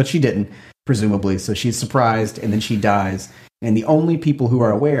found out. But she didn't, presumably. So she's surprised, and then she dies. And the only people who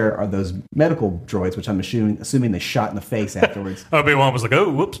are aware are those medical droids, which I'm assuming they shot in the face afterwards. Obi-Wan was like, oh,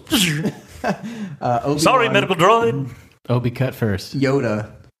 whoops. Sorry, medical droid. Obi cut first.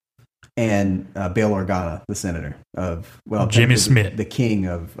 Yoda and Bail Organa, the senator of, Jimmy Smith, the king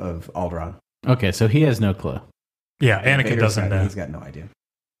of Alderaan. Okay, so he has no clue. Yeah, Anakin doesn't know. He's got no idea.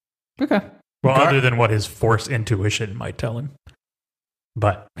 Okay. Well, other than what his Force intuition might tell him.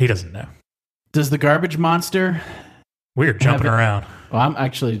 But he doesn't know. Does the garbage monster... We're jumping around. Well,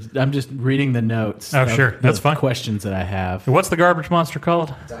 I'm just reading the notes. Oh, sure. That's fine. Questions that I have. What's the garbage monster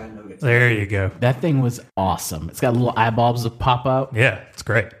called? There you go. That thing was awesome. It's got little eyeballs that pop out. Yeah, it's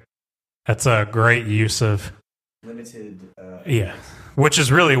great. That's a great use of... Limited... yeah. Which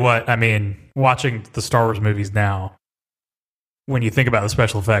is really what, I mean, watching the Star Wars movies now, when you think about the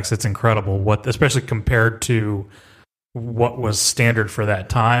special effects, it's incredible, especially compared to what was standard for that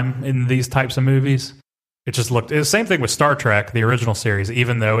time in these types of movies. It just looked... the same thing with Star Trek, the original series.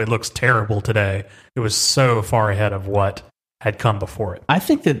 Even though it looks terrible today, it was so far ahead of what had come before it. I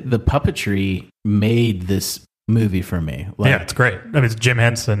think that the puppetry made this movie for me. Yeah, it's great. I mean, Jim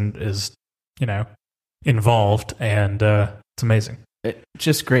Henson is, involved, and it's amazing.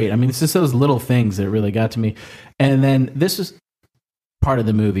 Just great. I mean, it's just those little things that really got to me. And then this is part of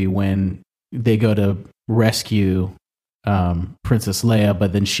the movie when they go to rescue Princess Leia,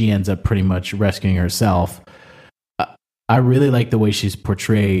 but then she ends up pretty much rescuing herself. I really like the way she's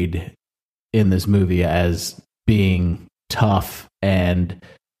portrayed in this movie as being tough and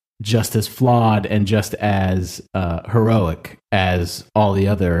just as flawed and just as heroic as all the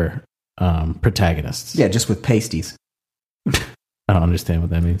other protagonists. Yeah, just with pasties. I don't understand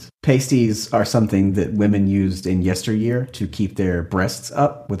what that means. Pasties are something that women used in yesteryear to keep their breasts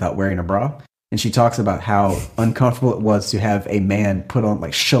up without wearing a bra. And she talks about how uncomfortable it was to have a man put on,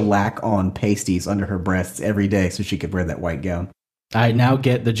 like, shellac on pasties under her breasts every day so she could wear that white gown. I now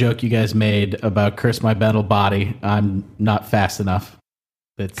get the joke you guys made about curse my metal body. I'm not fast enough.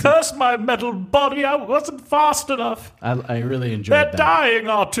 Curse my metal body, I wasn't fast enough. I really enjoyed that. They're dying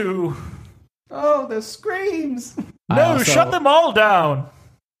or two. Oh, the screams. No, shut them all down.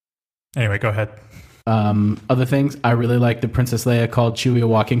 Anyway, go ahead. Other things, I really like the Princess Leia called Chewie a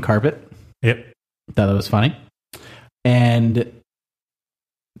walking carpet. Yep. Thought that was funny. And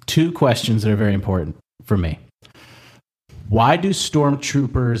two questions that are very important for me. Why do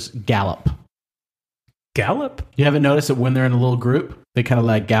stormtroopers gallop? Gallop? You haven't noticed that when they're in a little group, they kind of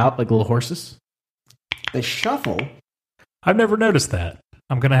like gallop like little horses? They shuffle. I've never noticed that.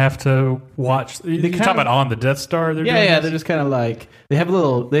 I'm going to have to watch. You're talking about on the Death Star? Yeah, they're just kind of like, they have a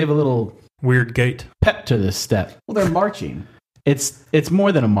little weird gait. Pep to this step. Well, they're marching. It's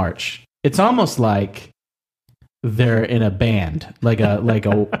more than a march. It's almost like they're in a band, like a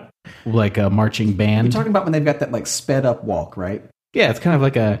marching band. You're talking about when they've got that like sped up walk, right? Yeah, it's kind of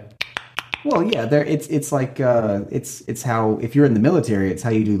like a. Well, yeah, it's like it's how if you're in the military, it's how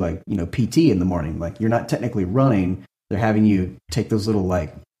you do like PT in the morning. Like you're not technically running; they're having you take those little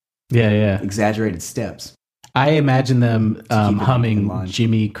like exaggerated steps. I imagine them humming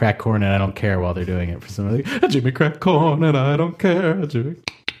Jimmy Crack Corn and I Don't Care while they're doing it for some reason. Jimmy Crack Corn and I Don't Care. Jimmy.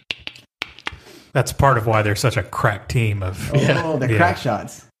 That's part of why they're such a crack team of... they're crack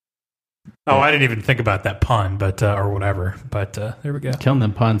shots. Oh, I didn't even think about that pun, but or whatever. But there we go. Killing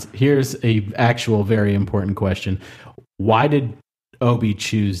them puns. Here's a actual very important question. Why did Obi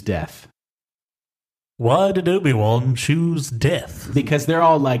choose death? Why did Obi-Wan choose death? Because they're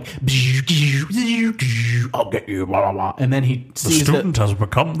all like, I'll get you, blah, blah, blah. And then he sees the student has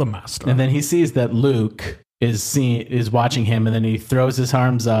become the master. And then he sees that Luke is watching him, and then he throws his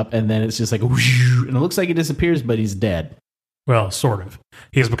arms up, and then it's just like, and it looks like he disappears, but he's dead. Well, sort of.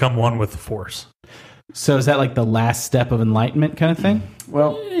 He has become one with the Force. So is that like the last step of enlightenment kind of thing?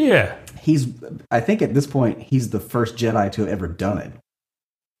 Well, yeah. I think at this point, he's the first Jedi to have ever done it.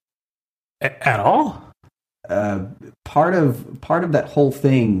 At all? Part of that whole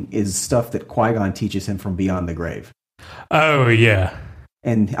thing is stuff that Qui-Gon teaches him from beyond the grave. Oh, yeah.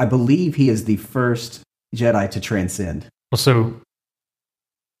 And I believe he is the first Jedi to transcend. Well, so...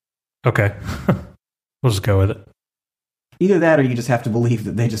 Okay. We'll just go with it. Either that, or you just have to believe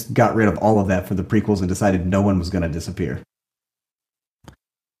that they just got rid of all of that for the prequels and decided no one was going to disappear.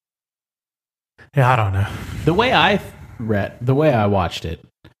 Yeah, I don't know. The way I watched it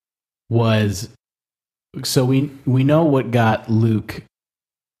was, so we know what got Luke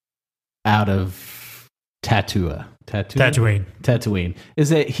out of Tatooine is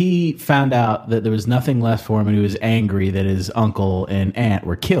that he found out that there was nothing left for him, and he was angry that his uncle and aunt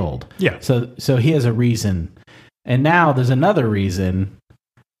were killed. Yeah. So he has a reason. And now there's another reason,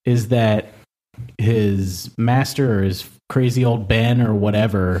 is that his master or his crazy old Ben or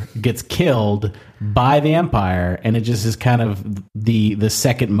whatever gets killed by the Empire, and it just is kind of the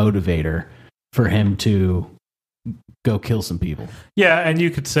second motivator for him to go kill some people. Yeah, and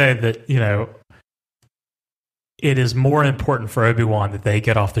you could say that, it is more important for Obi-Wan that they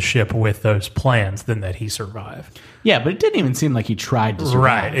get off the ship with those plans than that he survive. Yeah, but it didn't even seem like he tried to survive.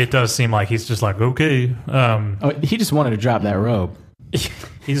 Right, it does seem like he's just like, okay. He just wanted to drop that robe.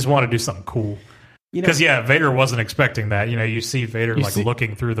 He just wanted to do something cool. Because, Vader wasn't expecting that. You see Vader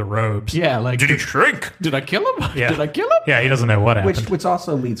looking through the robes. Yeah, like, did he shrink? Did I kill him? Yeah. Did I kill him? Yeah, he doesn't know what happened. Which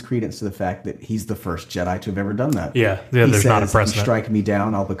also leads credence to the fact that he's the first Jedi to have ever done that. Yeah, there's says, not a precedent. You strike me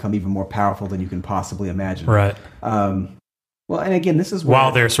down, I'll become even more powerful than you can possibly imagine. Right. Well, and again, this is where...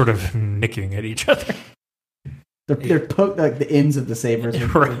 While they're sort of nicking at each other. They're poked, like the ends of the sabers.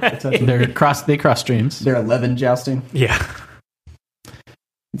 Right. They cross streams. They're 11 jousting. Yeah.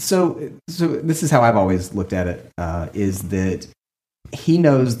 So this is how I've always looked at it, is that he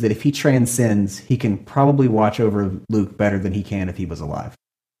knows that if he transcends, he can probably watch over Luke better than he can if he was alive.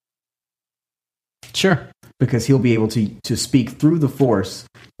 Sure. Because he'll be able to speak through the Force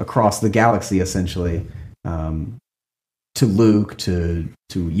across the galaxy, essentially, to Luke, to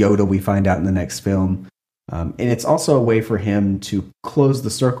Yoda, we find out in the next film. And it's also a way for him to close the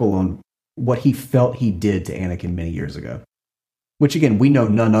circle on what he felt he did to Anakin many years ago. Which, again, we know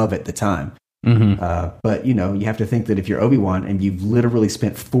none of at the time. Mm-hmm. But, you have to think that if you're Obi-Wan and you've literally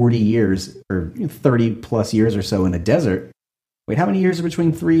spent 40 years or 30 plus years or so in a desert. Wait, how many years are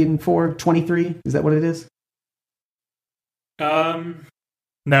between 3 and 4? 23? Is that what it is? No,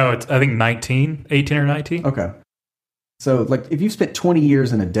 it's I think 18 or 19. Okay. So, if you've spent 20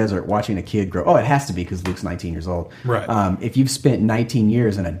 years in a desert watching a kid grow... Oh, it has to be because Luke's 19 years old. Right. If you've spent 19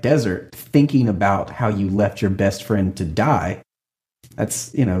 years in a desert thinking about how you left your best friend to die... That's,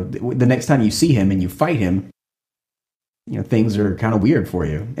 the next time you see him and you fight him, things are kind of weird for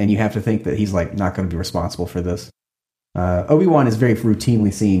you. And you have to think that he's not going to be responsible for this. Obi-Wan is very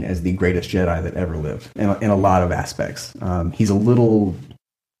routinely seen as the greatest Jedi that ever lived in a lot of aspects. He's a little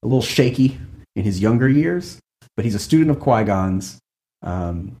shaky in his younger years, but he's a student of Qui-Gon's,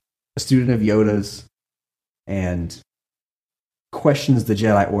 a student of Yoda's, and questions the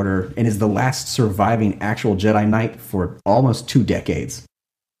Jedi Order and is the last surviving actual Jedi Knight for almost 2 decades.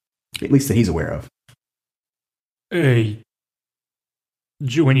 At least that he's aware of. When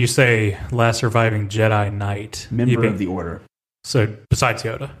you say last surviving Jedi Knight... Member of the Order. So, besides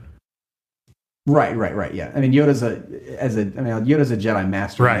Yoda? Right, yeah. I mean, Yoda's a Jedi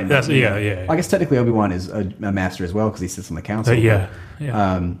Master. Right, yeah. I guess technically Obi-Wan is a Master as well because he sits on the council. Yeah.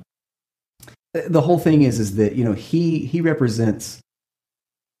 The whole thing is that he represents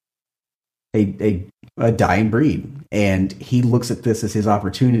a dying breed, and he looks at this as his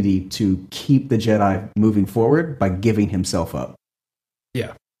opportunity to keep the Jedi moving forward by giving himself up.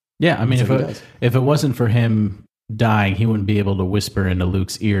 Yeah. I mean, if it wasn't for him dying, he wouldn't be able to whisper into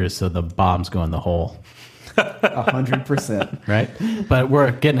Luke's ears so the bombs go in the hole. 100%. Right? But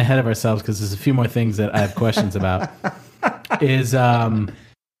we're getting ahead of ourselves because there's a few more things that I have questions about.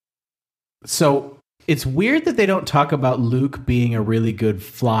 So it's weird that they don't talk about Luke being a really good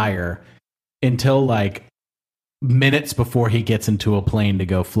flyer until minutes before he gets into a plane to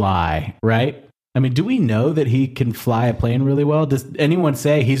go fly, right? I mean, do we know that he can fly a plane really well? Does anyone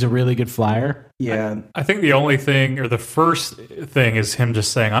say he's a really good flyer? Yeah. I think the only thing, or the first thing, is him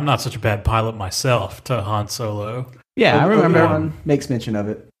just saying, I'm not such a bad pilot myself, to Han Solo. Yeah, I remember. Obi-Wan makes mention of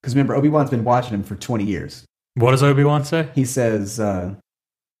it. Because remember, Obi-Wan's been watching him for 20 years. What does Obi-Wan say? He says,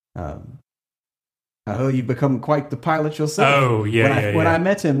 you've become quite the pilot yourself. Oh, yeah, When I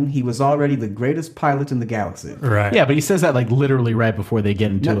met him, he was already the greatest pilot in the galaxy. Right. Yeah, but he says that like literally right before they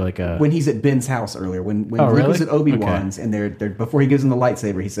get into when he's at Ben's house earlier. When Luke really? Was at Obi-Wan's and they're before he gives him the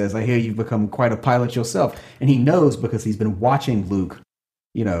lightsaber, he says, I hear you've become quite a pilot yourself. And he knows because he's been watching Luke.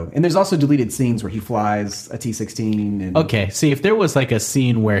 And there's also deleted scenes where he flies a T-16. And okay, see, if there was like a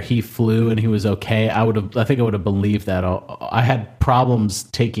scene where he flew and he was okay, I think I would have believed that. I had problems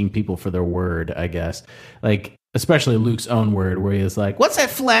taking people for their word, I guess. Like, especially Luke's own word, where he was like, "What's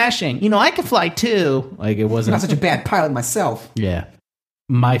that flashing? I can fly too." Like, it wasn't. I'm not such a bad pilot myself. Yeah,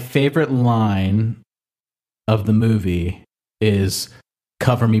 my favorite line of the movie is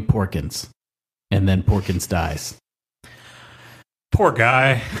 "Cover me, Porkins," and then Porkins dies. Poor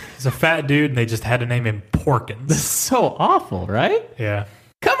guy. He's a fat dude, and they just had to name him Porkins. That's so awful, right? Yeah.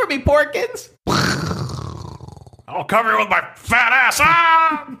 Cover me, Porkins. I'll cover you with my fat ass.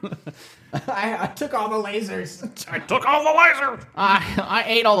 Ah! I took all the lasers. I took all the lasers. I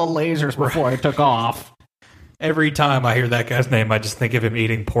ate all the lasers before I took off. Every time I hear that guy's name, I just think of him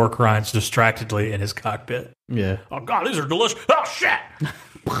eating pork rinds distractedly in his cockpit. Yeah. Oh, God, these are delicious. Oh, shit.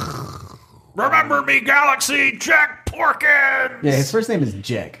 Remember me, Galaxy. Jack Porkins. Yeah, his first name is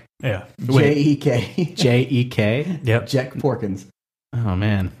Jek. Yeah. J-E-K. J-E-K? Yep. Jek Porkins. Oh,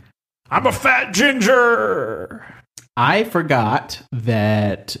 man. I'm a fat ginger. I forgot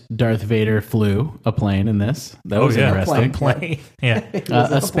that Darth Vader flew a plane in this. That was interesting. Plane. Yeah.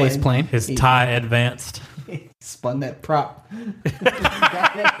 A space plane. His tie advanced. He spun that prop.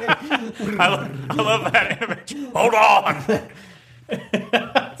 I love that image. Hold on.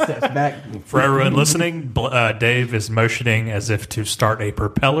 Steps back. For everyone listening, Dave is motioning as if to start a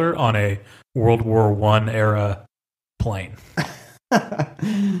propeller on a World War I era plane.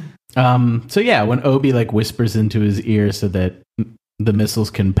 So yeah, when Obi whispers into his ear so that the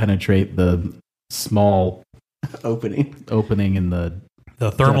missiles can penetrate the small opening in the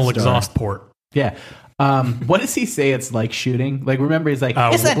thermal exhaust port. Yeah. What does he say it's like shooting? Remember, he's like,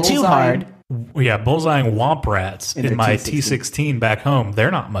 is that too hard? Yeah, bullseyeing womp rats in my T-16 back home.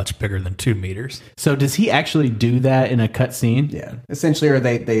 They're not much bigger than 2 meters. So does he actually do that in a cutscene? Yeah. Essentially, or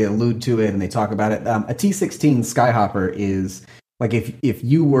they allude to it and they talk about it. A T-16 Skyhopper is like if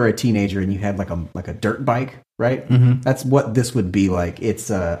you were a teenager and you had like a dirt bike, right? Mm-hmm. That's what this would be like. It's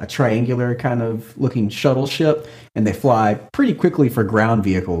a triangular kind of looking shuttle ship, and they fly pretty quickly for ground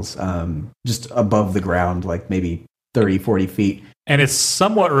vehicles, just above the ground, like maybe 30, 40 feet. And it's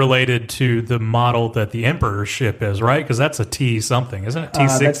somewhat related to the model that the Emperor's ship is, right? Because that's a T something, isn't it?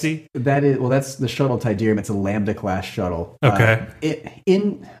 T-60? That's the shuttle Tydirium. It's a Lambda class shuttle. Okay.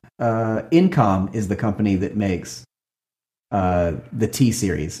 Incom is the company that makes the T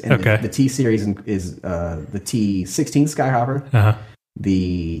series. And okay. The T series is the T-16 Skyhopper,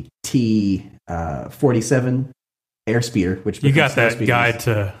 the T-47 Airspeeder, which you got that guide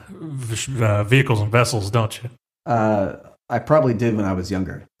to vehicles and vessels, don't you? I probably did when I was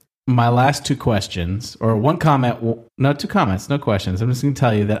younger. My last two questions, or one comment, no, 2 comments, no questions. I'm just going to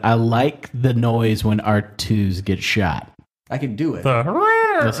tell you that I like the noise when R2s get shot. I can do it.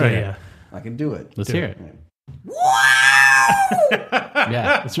 Let's hear it. I can do it. Let's hear it. Wow!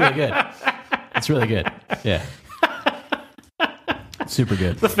 Yeah, it's really good. It's really good. Yeah. Super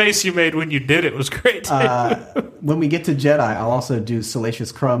good. The face you made when you did it was great. When we get to Jedi, I'll also do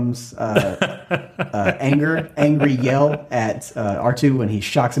Salacious Crumb's angry yell at R2 when he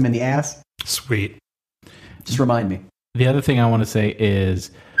shocks him in the ass. Sweet. Just remind me. The other thing I want to say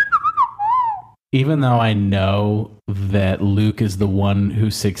is, even though I know that Luke is the one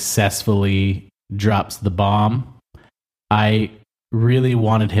who successfully drops the bomb, I really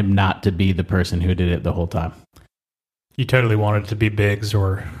wanted him not to be the person who did it the whole time. You totally wanted it to be Biggs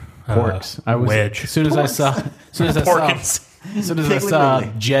or Porks. I was Wedge. As soon as I saw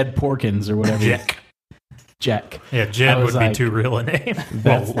Jed Porkins or whatever. Jack. Yeah, Jed would be too real a name.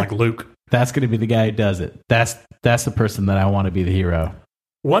 Well, like Luke. That's going to be the guy who does it. That's the person that I want to be the hero.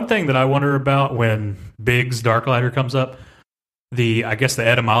 One thing that I wonder about when Biggs Darklighter comes up, I guess the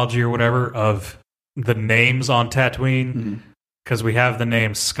etymology or whatever of the names on Tatooine, because we have the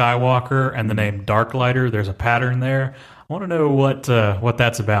name Skywalker and the name Darklighter. There's a pattern there. I want to know what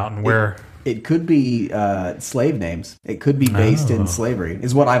that's about and where. It could be slave names. It could be based in slavery,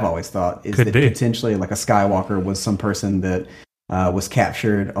 is what I've always thought. Is could that be. Potentially like a Skywalker was some person that was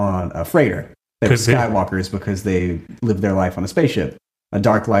captured on a freighter. They were Skywalkers because they lived their life on a spaceship. A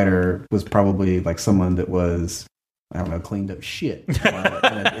Darklighter was probably like someone that was, I don't know, cleaned up shit in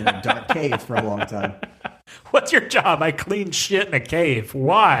a dark cave for a long time. What's your job? I clean shit in a cave.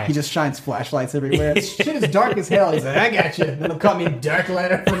 Why? He just shines flashlights everywhere. Shit is dark as hell. He's like, I got you. They'll call me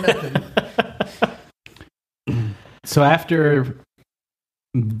Darklighter for nothing. So after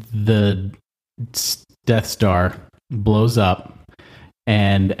the Death Star blows up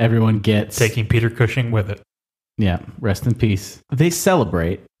and everyone gets... Taking Peter Cushing with it. Yeah, rest in peace. They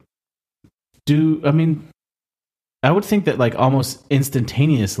celebrate. I would think that like almost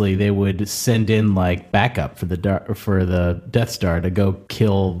instantaneously they would send in like backup for the Death Star to go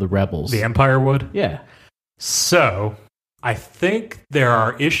kill the rebels. The Empire would? Yeah. So, I think there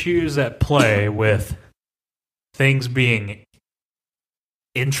are issues at play with things being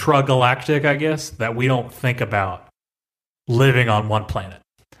intragalactic, I guess, that we don't think about living on one planet.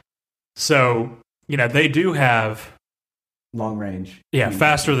 So, they do have long range. Yeah,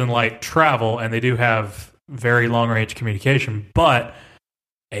 faster than light travel, and they do have very long-range communication, but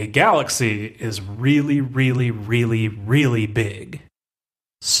a galaxy is really, really, really, really big.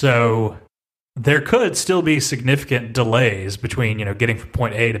 So there could still be significant delays between, getting from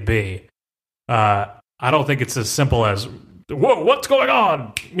point A to B. I don't think it's as simple as, whoa, what's going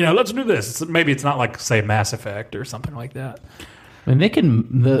on? Let's do this. Maybe it's not like, say, Mass Effect or something like that. And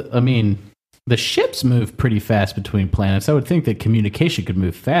the ships move pretty fast between planets. I would think that communication could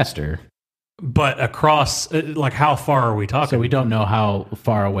move faster. But across, like, how far are we talking? So we don't know how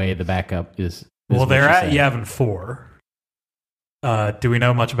far away the backup is. Well, they're at Yavin 4. Do we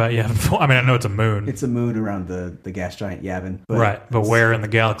know much about Yavin 4? I mean, I know it's a moon. It's a moon around the gas giant Yavin. But where in the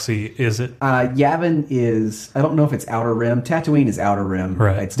galaxy is it? Yavin is, I don't know if it's Outer Rim. Tatooine is Outer Rim.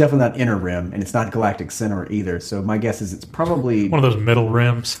 Right. It's definitely not Inner Rim, and it's not Galactic Center either. So my guess is it's probably... one of those middle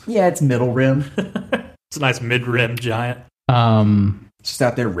rims. Yeah, it's Middle Rim. It's a nice mid-rim giant. Just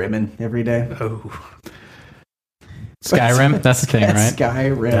out there rimming every day. Oh. Skyrim? That's the thing, right?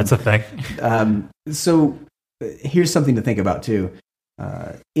 Skyrim. That's a thing. So here's something to think about, too.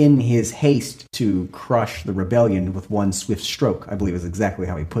 In his haste to crush the rebellion with one swift stroke, I believe is exactly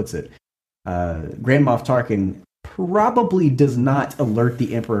how he puts it, Grand Moff Tarkin probably does not alert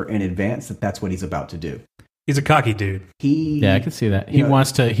the Emperor in advance that that's what he's about to do. He's a cocky dude. Yeah, I can see that. He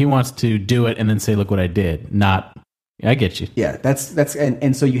wants to do it and then say, look what I did, not... I get you. Yeah, that's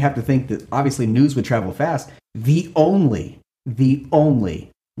and so you have to think that obviously news would travel fast. The only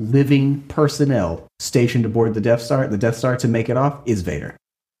living personnel stationed aboard the Death Star to make it off is Vader.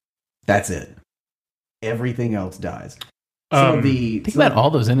 That's it. Everything else dies. Think about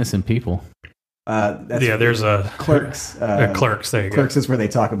all those innocent people. There's a Clerks. Clerks. There you go. Clerks is where they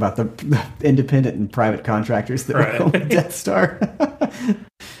talk about the independent and private contractors that work on the Death Star.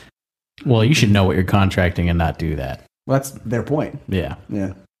 Well, you should know what you're contracting and not do that. Well, that's their point. Yeah.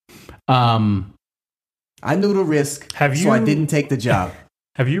 I knew the risk, so I didn't take the job.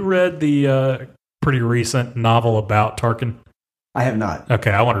 Have you read the pretty recent novel about Tarkin? I have not. Okay,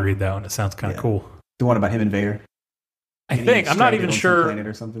 I want to read that one. It sounds kind of cool. The one about him and Vader? I'm not even sure. Planet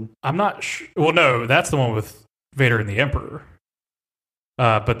or something? I'm not sure. Well, no, that's the one with Vader and the Emperor.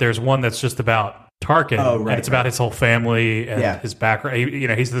 But there's one that's just about Tarkin. Oh, right. And it's about his whole family and his background.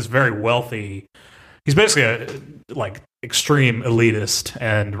 He's this very wealthy... He's basically a extreme elitist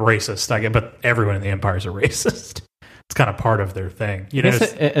and racist, I guess, but everyone in the Empire is a racist. It's kind of part of their thing.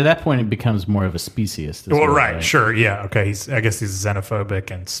 At that point, it becomes more of a speciesist. Right, sure, yeah, okay. I guess he's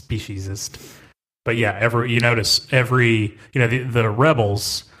xenophobic and speciesist. But yeah, you notice the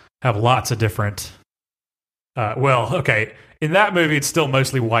rebels have lots of different. In that movie, it's still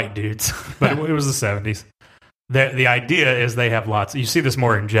mostly white dudes, but it was the 70s. The idea is they have lots. You see this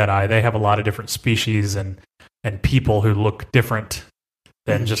more in Jedi. They have a lot of different species and people who look different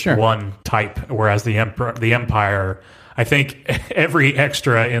than just one type. Whereas the Empire, I think every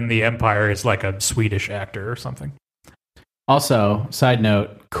extra in the Empire is like a Swedish actor or something. Also, side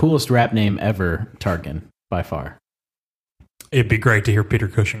note, coolest rap name ever, Tarkin, by far. It'd be great to hear Peter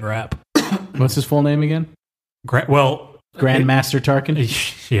Cushing rap. What's his full name again? Grandmaster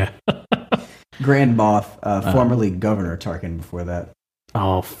Tarkin? Yeah. Grand Moff, formerly Governor Tarkin before that.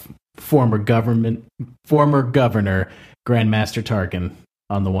 Oh, former governor, Grandmaster Tarkin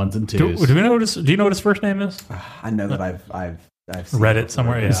on the ones and twos. Do you know what his first name is? I know that I've seen read it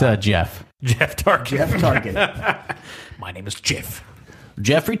somewhere. Yeah. It's Jeff. Jeff Tarkin. Jeff Tarkin. My name is Jeff.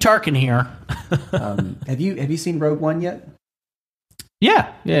 Jeffrey Tarkin here. Have you seen Rogue One yet?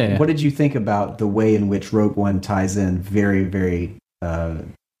 Yeah. What did you think about the way in which Rogue One ties in very, very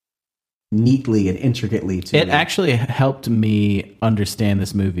neatly and intricately to it actually helped me understand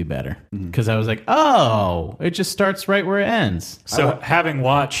this movie better because I was like, oh, it just starts right where it ends. So having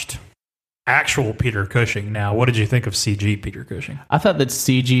watched actual Peter Cushing now, what did you think of CG Peter Cushing? I thought that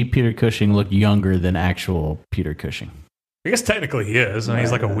CG Peter Cushing looked younger than actual Peter Cushing. I guess technically he is. I mean,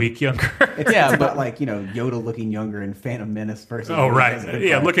 he's like a week younger. It's about like, Yoda looking younger in Phantom Menace versus... Oh, right.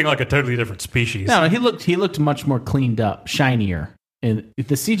 Yeah, looking like a totally different species. No, he looked much more cleaned up, shinier. In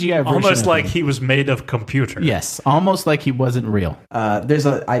the CGI version, almost like he was made of computer. Yes, almost like he wasn't real.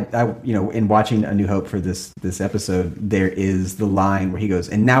 In watching A New Hope for this episode, there is the line where he goes,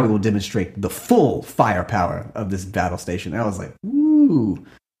 "And now we will demonstrate the full firepower of this battle station." And I was like, "Ooh,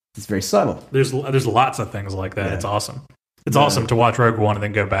 it's very subtle." There's lots of things like that. Yeah. It's awesome. It's awesome to watch Rogue One and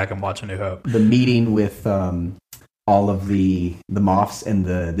then go back and watch A New Hope. The meeting with all of the Moffs and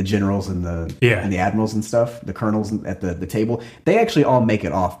the generals and the admirals and stuff, the colonels at the table, they actually all make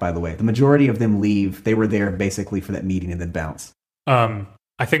it off, by the way. The majority of them leave. They were there basically for that meeting and then bounce. I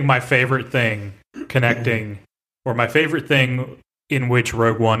think my favorite thing my favorite thing in which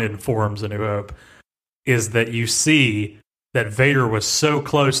Rogue One informs A New Hope is that you see that Vader was so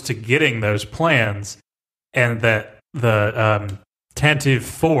close to getting those plans and that the Tantive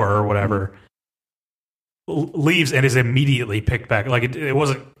 4 or whatever leaves and is immediately picked back. Like it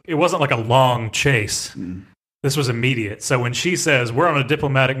wasn't like a long chase. This was immediate. So when she says we're on a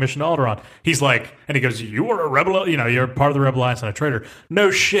diplomatic mission to Alderaan, he's like, and he goes, "You were a rebel. You're part of the Rebel Alliance and a traitor."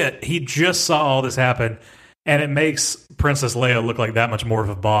 No shit. He just saw all this happen, and it makes Princess Leia look like that much more of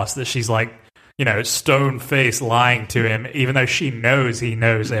a boss. That she's like, stone face lying to him, even though she knows he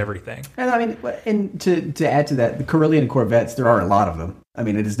knows everything. And I mean, and to add to that, the Corellian Corvettes, there are a lot of them. I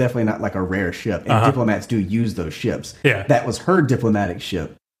mean, it is definitely not like a rare ship, and diplomats do use those ships. Yeah, that was her diplomatic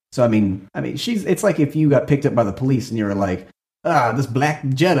ship. So I mean, it's like if you got picked up by the police and you were like, this black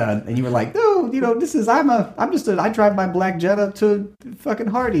Jetta, and you were like, no, I drive my black Jetta to fucking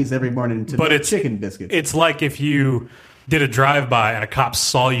Hardee's every morning to make chicken biscuits. It's like if you did a drive-by and a cop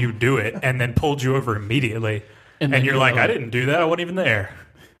saw you do it and then pulled you over immediately, and you're like, I didn't do that, I wasn't even there.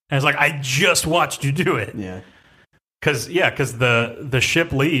 And it's like, I just watched you do it. Yeah. Because the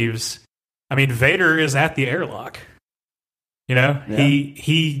ship leaves. I mean, Vader is at the airlock. Yeah.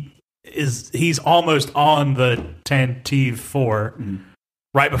 He's almost on the Tantive 4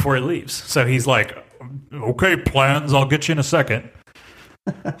 right before it leaves. So he's like, "Okay, plans, I'll get you in a second."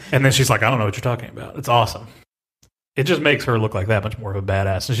 And then she's like, "I don't know what you're talking about." It's awesome. It just makes her look like that much more of a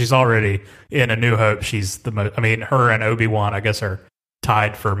badass. And she's already in A New Hope. She's the most. I mean, her and Obi-Wan, I guess, are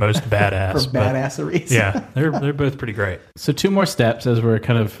tied for most badass. For badasseries. Yeah, they're both pretty great. So 2 more steps as we're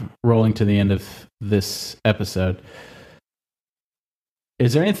kind of rolling to the end of this episode.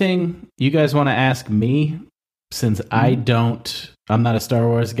 Is there anything you guys want to ask me? Since I'm not a Star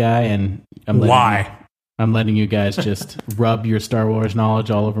Wars guy, and I'm letting you guys just rub your Star Wars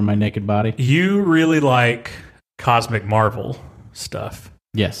knowledge all over my naked body. You really like cosmic Marvel stuff.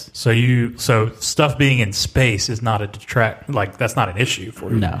 Yes. So stuff being in space is not that's not an issue for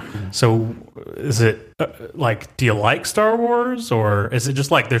you. No. So is it do you like Star Wars, or is it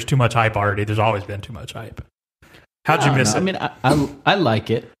just like there's too much hype already? There's always been too much hype. How'd you miss it? I mean, I like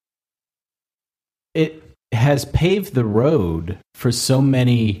it. It has paved the road for so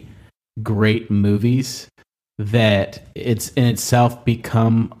many great movies that it's in itself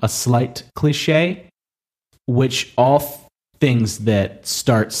become a slight cliche, which all things that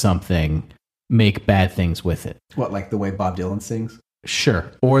start something make bad things with it. What, like the way Bob Dylan sings?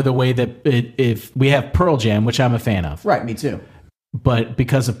 Sure. Or the way that if we have Pearl Jam, which I'm a fan of. Right, me too. But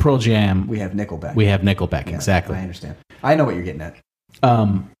because of Pearl Jam, we have Nickelback. Yeah, exactly. I understand. I know what you're getting at.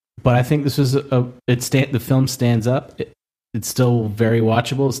 But I think this was the film stands up. It's still very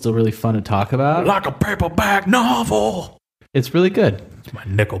watchable. It's still really fun to talk about. Like a paperback novel. It's really good. It's my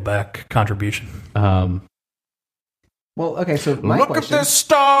Nickelback contribution. Well, okay, so look at this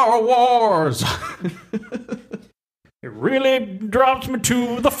Star Wars. It really drops me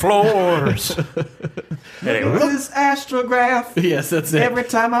to the floors. Anyway. This astrograph. Yes, that's it. Every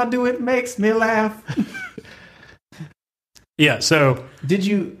time I do it, makes me laugh. Yeah, so did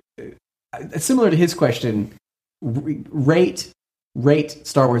you, similar to his question, rate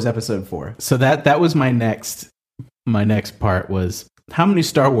Star Wars Episode 4? So that was my next part was, how many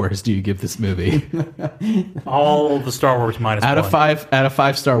Star Wars do you give this movie? All the Star Wars minus out 1. Out of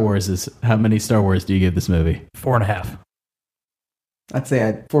 5 Star Wars, how many Star Wars do you give this movie? 4.5. I'd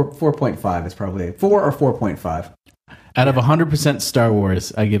say 4.5 is probably 4 or 4.5. Out of 100% Star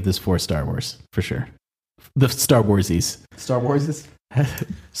Wars, I give this 4 Star Wars for sure. The Star Warsies. Star Warsies.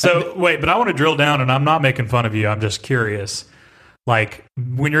 So wait, but I want to drill down, and I'm not making fun of you. I'm just curious. like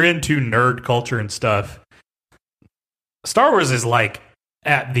when you're into nerd culture and stuff, Star Wars is like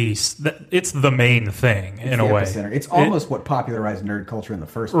it's the main thing in a way. Epicenter. It's almost what popularized nerd culture in the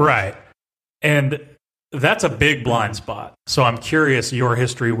first place. Right. And that's a big blind spot. So I'm curious your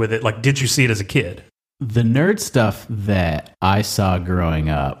history with it. Like, did you see it as a kid? The nerd stuff that I saw growing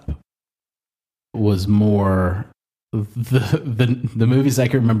up was more the movies I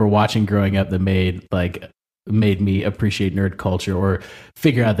can remember watching growing up that made me appreciate nerd culture or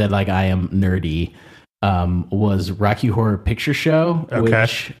figure out that like I am nerdy. Was Rocky Horror Picture Show,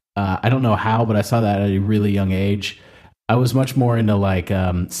 which I don't know how, but I saw that at a really young age. I was much more into like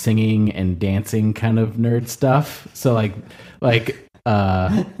singing and dancing kind of nerd stuff. So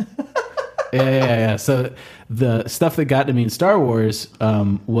yeah. So the stuff that got to me in Star Wars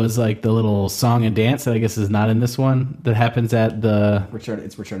was like the little song and dance that I guess is not in this one that happens at the Return of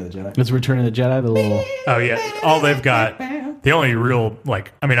the Jedi. It's Return of the Jedi. The little oh yeah, all they've got. The only real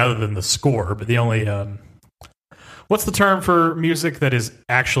other than the score, but the only what's the term for music that is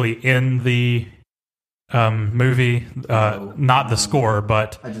actually in the movie? Not the score,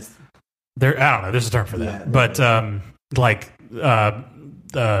 but I don't know. There's a term for that, but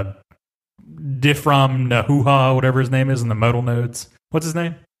Diffram Nahuha, whatever his name is, in the modal nodes. What's his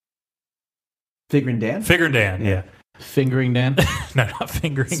name? Fingering Dan. Fingering Dan. Yeah. Fingering Dan? No, not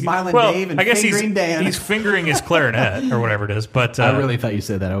fingering. Smiling Dave and fingering Dan. He's fingering his clarinet or whatever it is. But I really thought you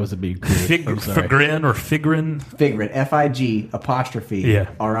said that. I was being creative. Figrin or Figrin? Figrin. F-I-G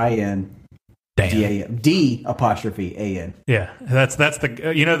R-I-N D''A-N. Yeah, that's the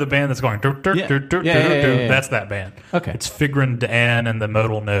the band that's going. That's that band. Okay, it's Figrin Dan and the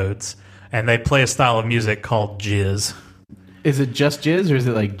modal nodes, and they play a style of music called jizz. Is it just jizz or is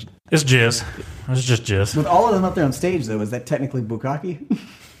it like? It's jizz. It's just jizz. With all of them up there on stage, though, is that technically bukkake?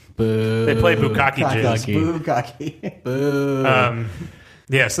 Boo. They play bukkake jizz. Bukkake. Boo.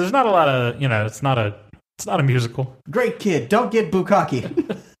 Yeah, so there's not a lot of it's not a musical. Great kid, don't get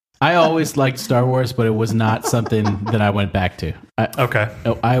bukkake. I always liked Star Wars, but it was not something that I went back to.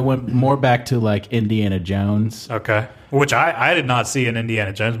 I went more back to like Indiana Jones. Okay. Which I did not see an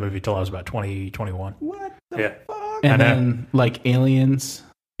Indiana Jones movie till I was about 2021. What the fuck? And then like Aliens.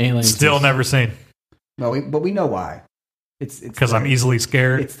 Still never seen. No, but we know why. It's because I'm easily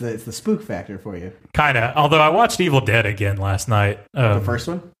scared. It's the spook factor for you. Kind of. Although I watched Evil Dead again last night. The first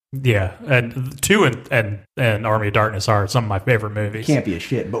one? Yeah, and 2 and Army of Darkness are some of my favorite movies. Can't be a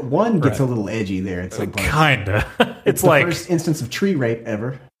shit, but 1 gets a little edgy there at some point. Kinda. It's like the first instance of tree rape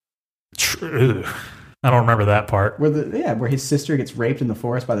ever. I don't remember that part. Where his sister gets raped in the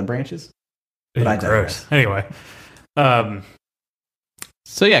forest by the branches. But I digress. Anyway,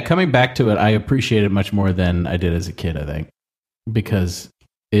 so yeah, coming back to it, I appreciate it much more than I did as a kid. I think because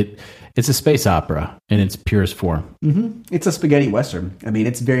it's a space opera in its purest form. Mm-hmm. It's a spaghetti western. I mean,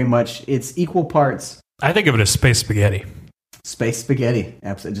 it's equal parts. I think of it as space spaghetti. Space spaghetti.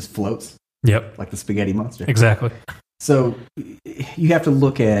 Absolutely. It just floats. Yep. Like the spaghetti monster. Exactly. So you have to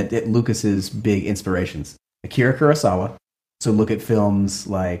look at Lucas's big inspirations. Akira Kurosawa. So look at films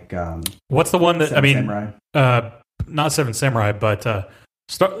like... what's the one that... Samurai? Not Seven Samurai, but...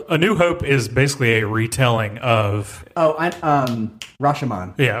 A New Hope is basically a retelling of...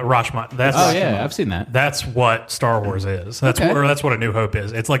 Rashomon. Yeah, Rashomon. I've seen that. That's what Star Wars is. That's what A New Hope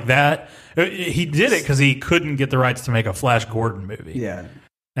is. It's like that. He did it because he couldn't get the rights to make a Flash Gordon movie. Yeah.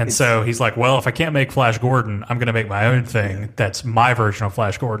 And so he's like, well, if I can't make Flash Gordon, I'm going to make my own thing. That's my version of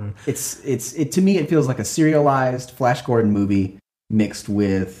Flash Gordon. To me, it feels like a serialized Flash Gordon movie mixed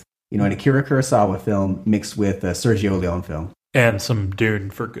with, an Akira Kurosawa film mixed with a Sergio Leone film. And some Dune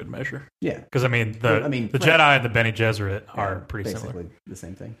for good measure. Yeah. Because, the Jedi and the Bene Gesserit are pretty basically similar. The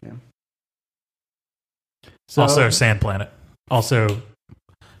same thing, yeah. So, also Sand Planet. Also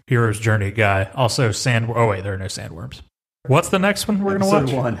Hero's Journey guy. Also Oh, wait, there are no sandworms. What's the next one we're going to watch?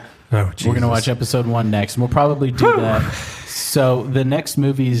 Episode 1. Oh, Jesus. We're going to watch episode 1 next, and we'll probably do that. So the next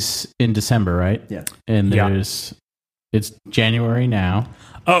movie's in December, right? Yeah. And it's January now.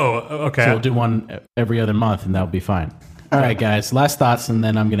 Oh, okay. So we'll do one every other month, and that'll be fine. All right, guys. Last thoughts, and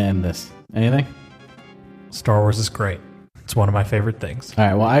then I'm going to end this. Anything? Star Wars is great. It's one of my favorite things. All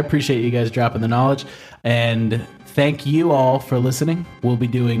right. Well, I appreciate you guys dropping the knowledge, and thank you all for listening. We'll be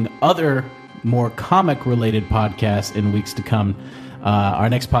doing other more comic-related podcasts in weeks to come. Our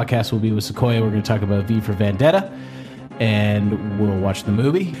next podcast will be with Sequoia. We're going to talk about V for Vendetta, and we'll watch the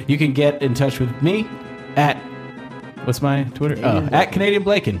movie. You can get in touch with me at... What's my Twitter? At Canadian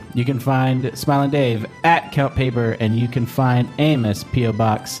Blaken. You can find Smiling Dave at Count Paper, and you can find Amos, P.O.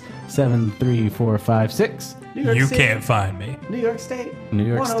 Box 73456. You can't find me. New York State. New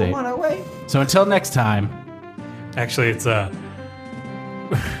York State. 10108. So until next time. Actually, it's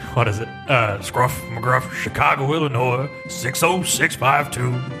what is it? Scruff McGruff, Chicago, Illinois,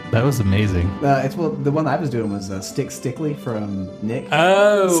 60652. That was amazing. The one I was doing was Stick Stickly from Nick.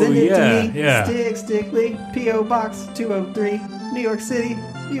 Oh, Send it yeah, to me, yeah. Stick Stickly, P.O. Box 203, New York City,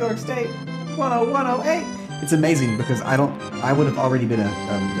 New York State, 10108. It's amazing because I would have already been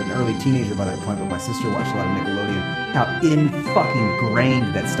an early teenager by that point, but my sister watched a lot of Nickelodeon. How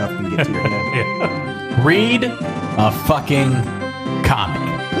in-fucking-grained that stuff can get to your head. Yeah. Read a fucking comic.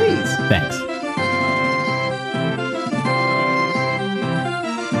 Please. Thanks.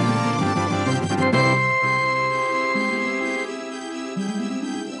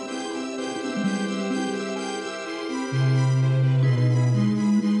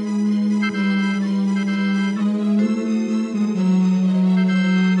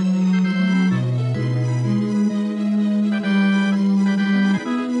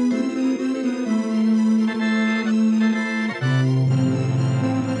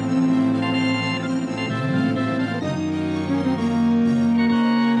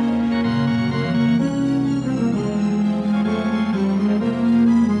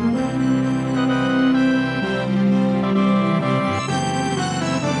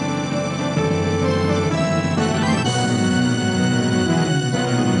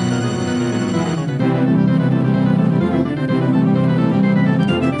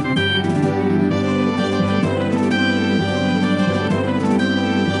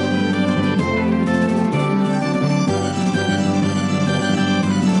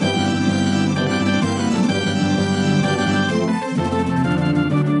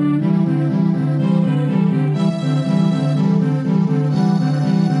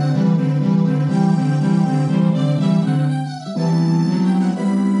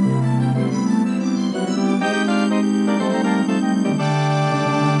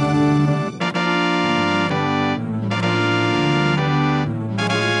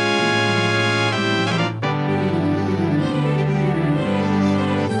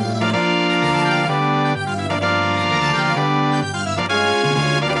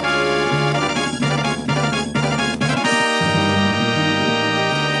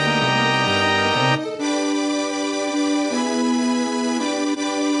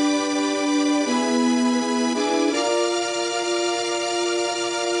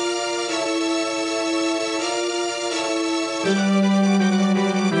 Thank you.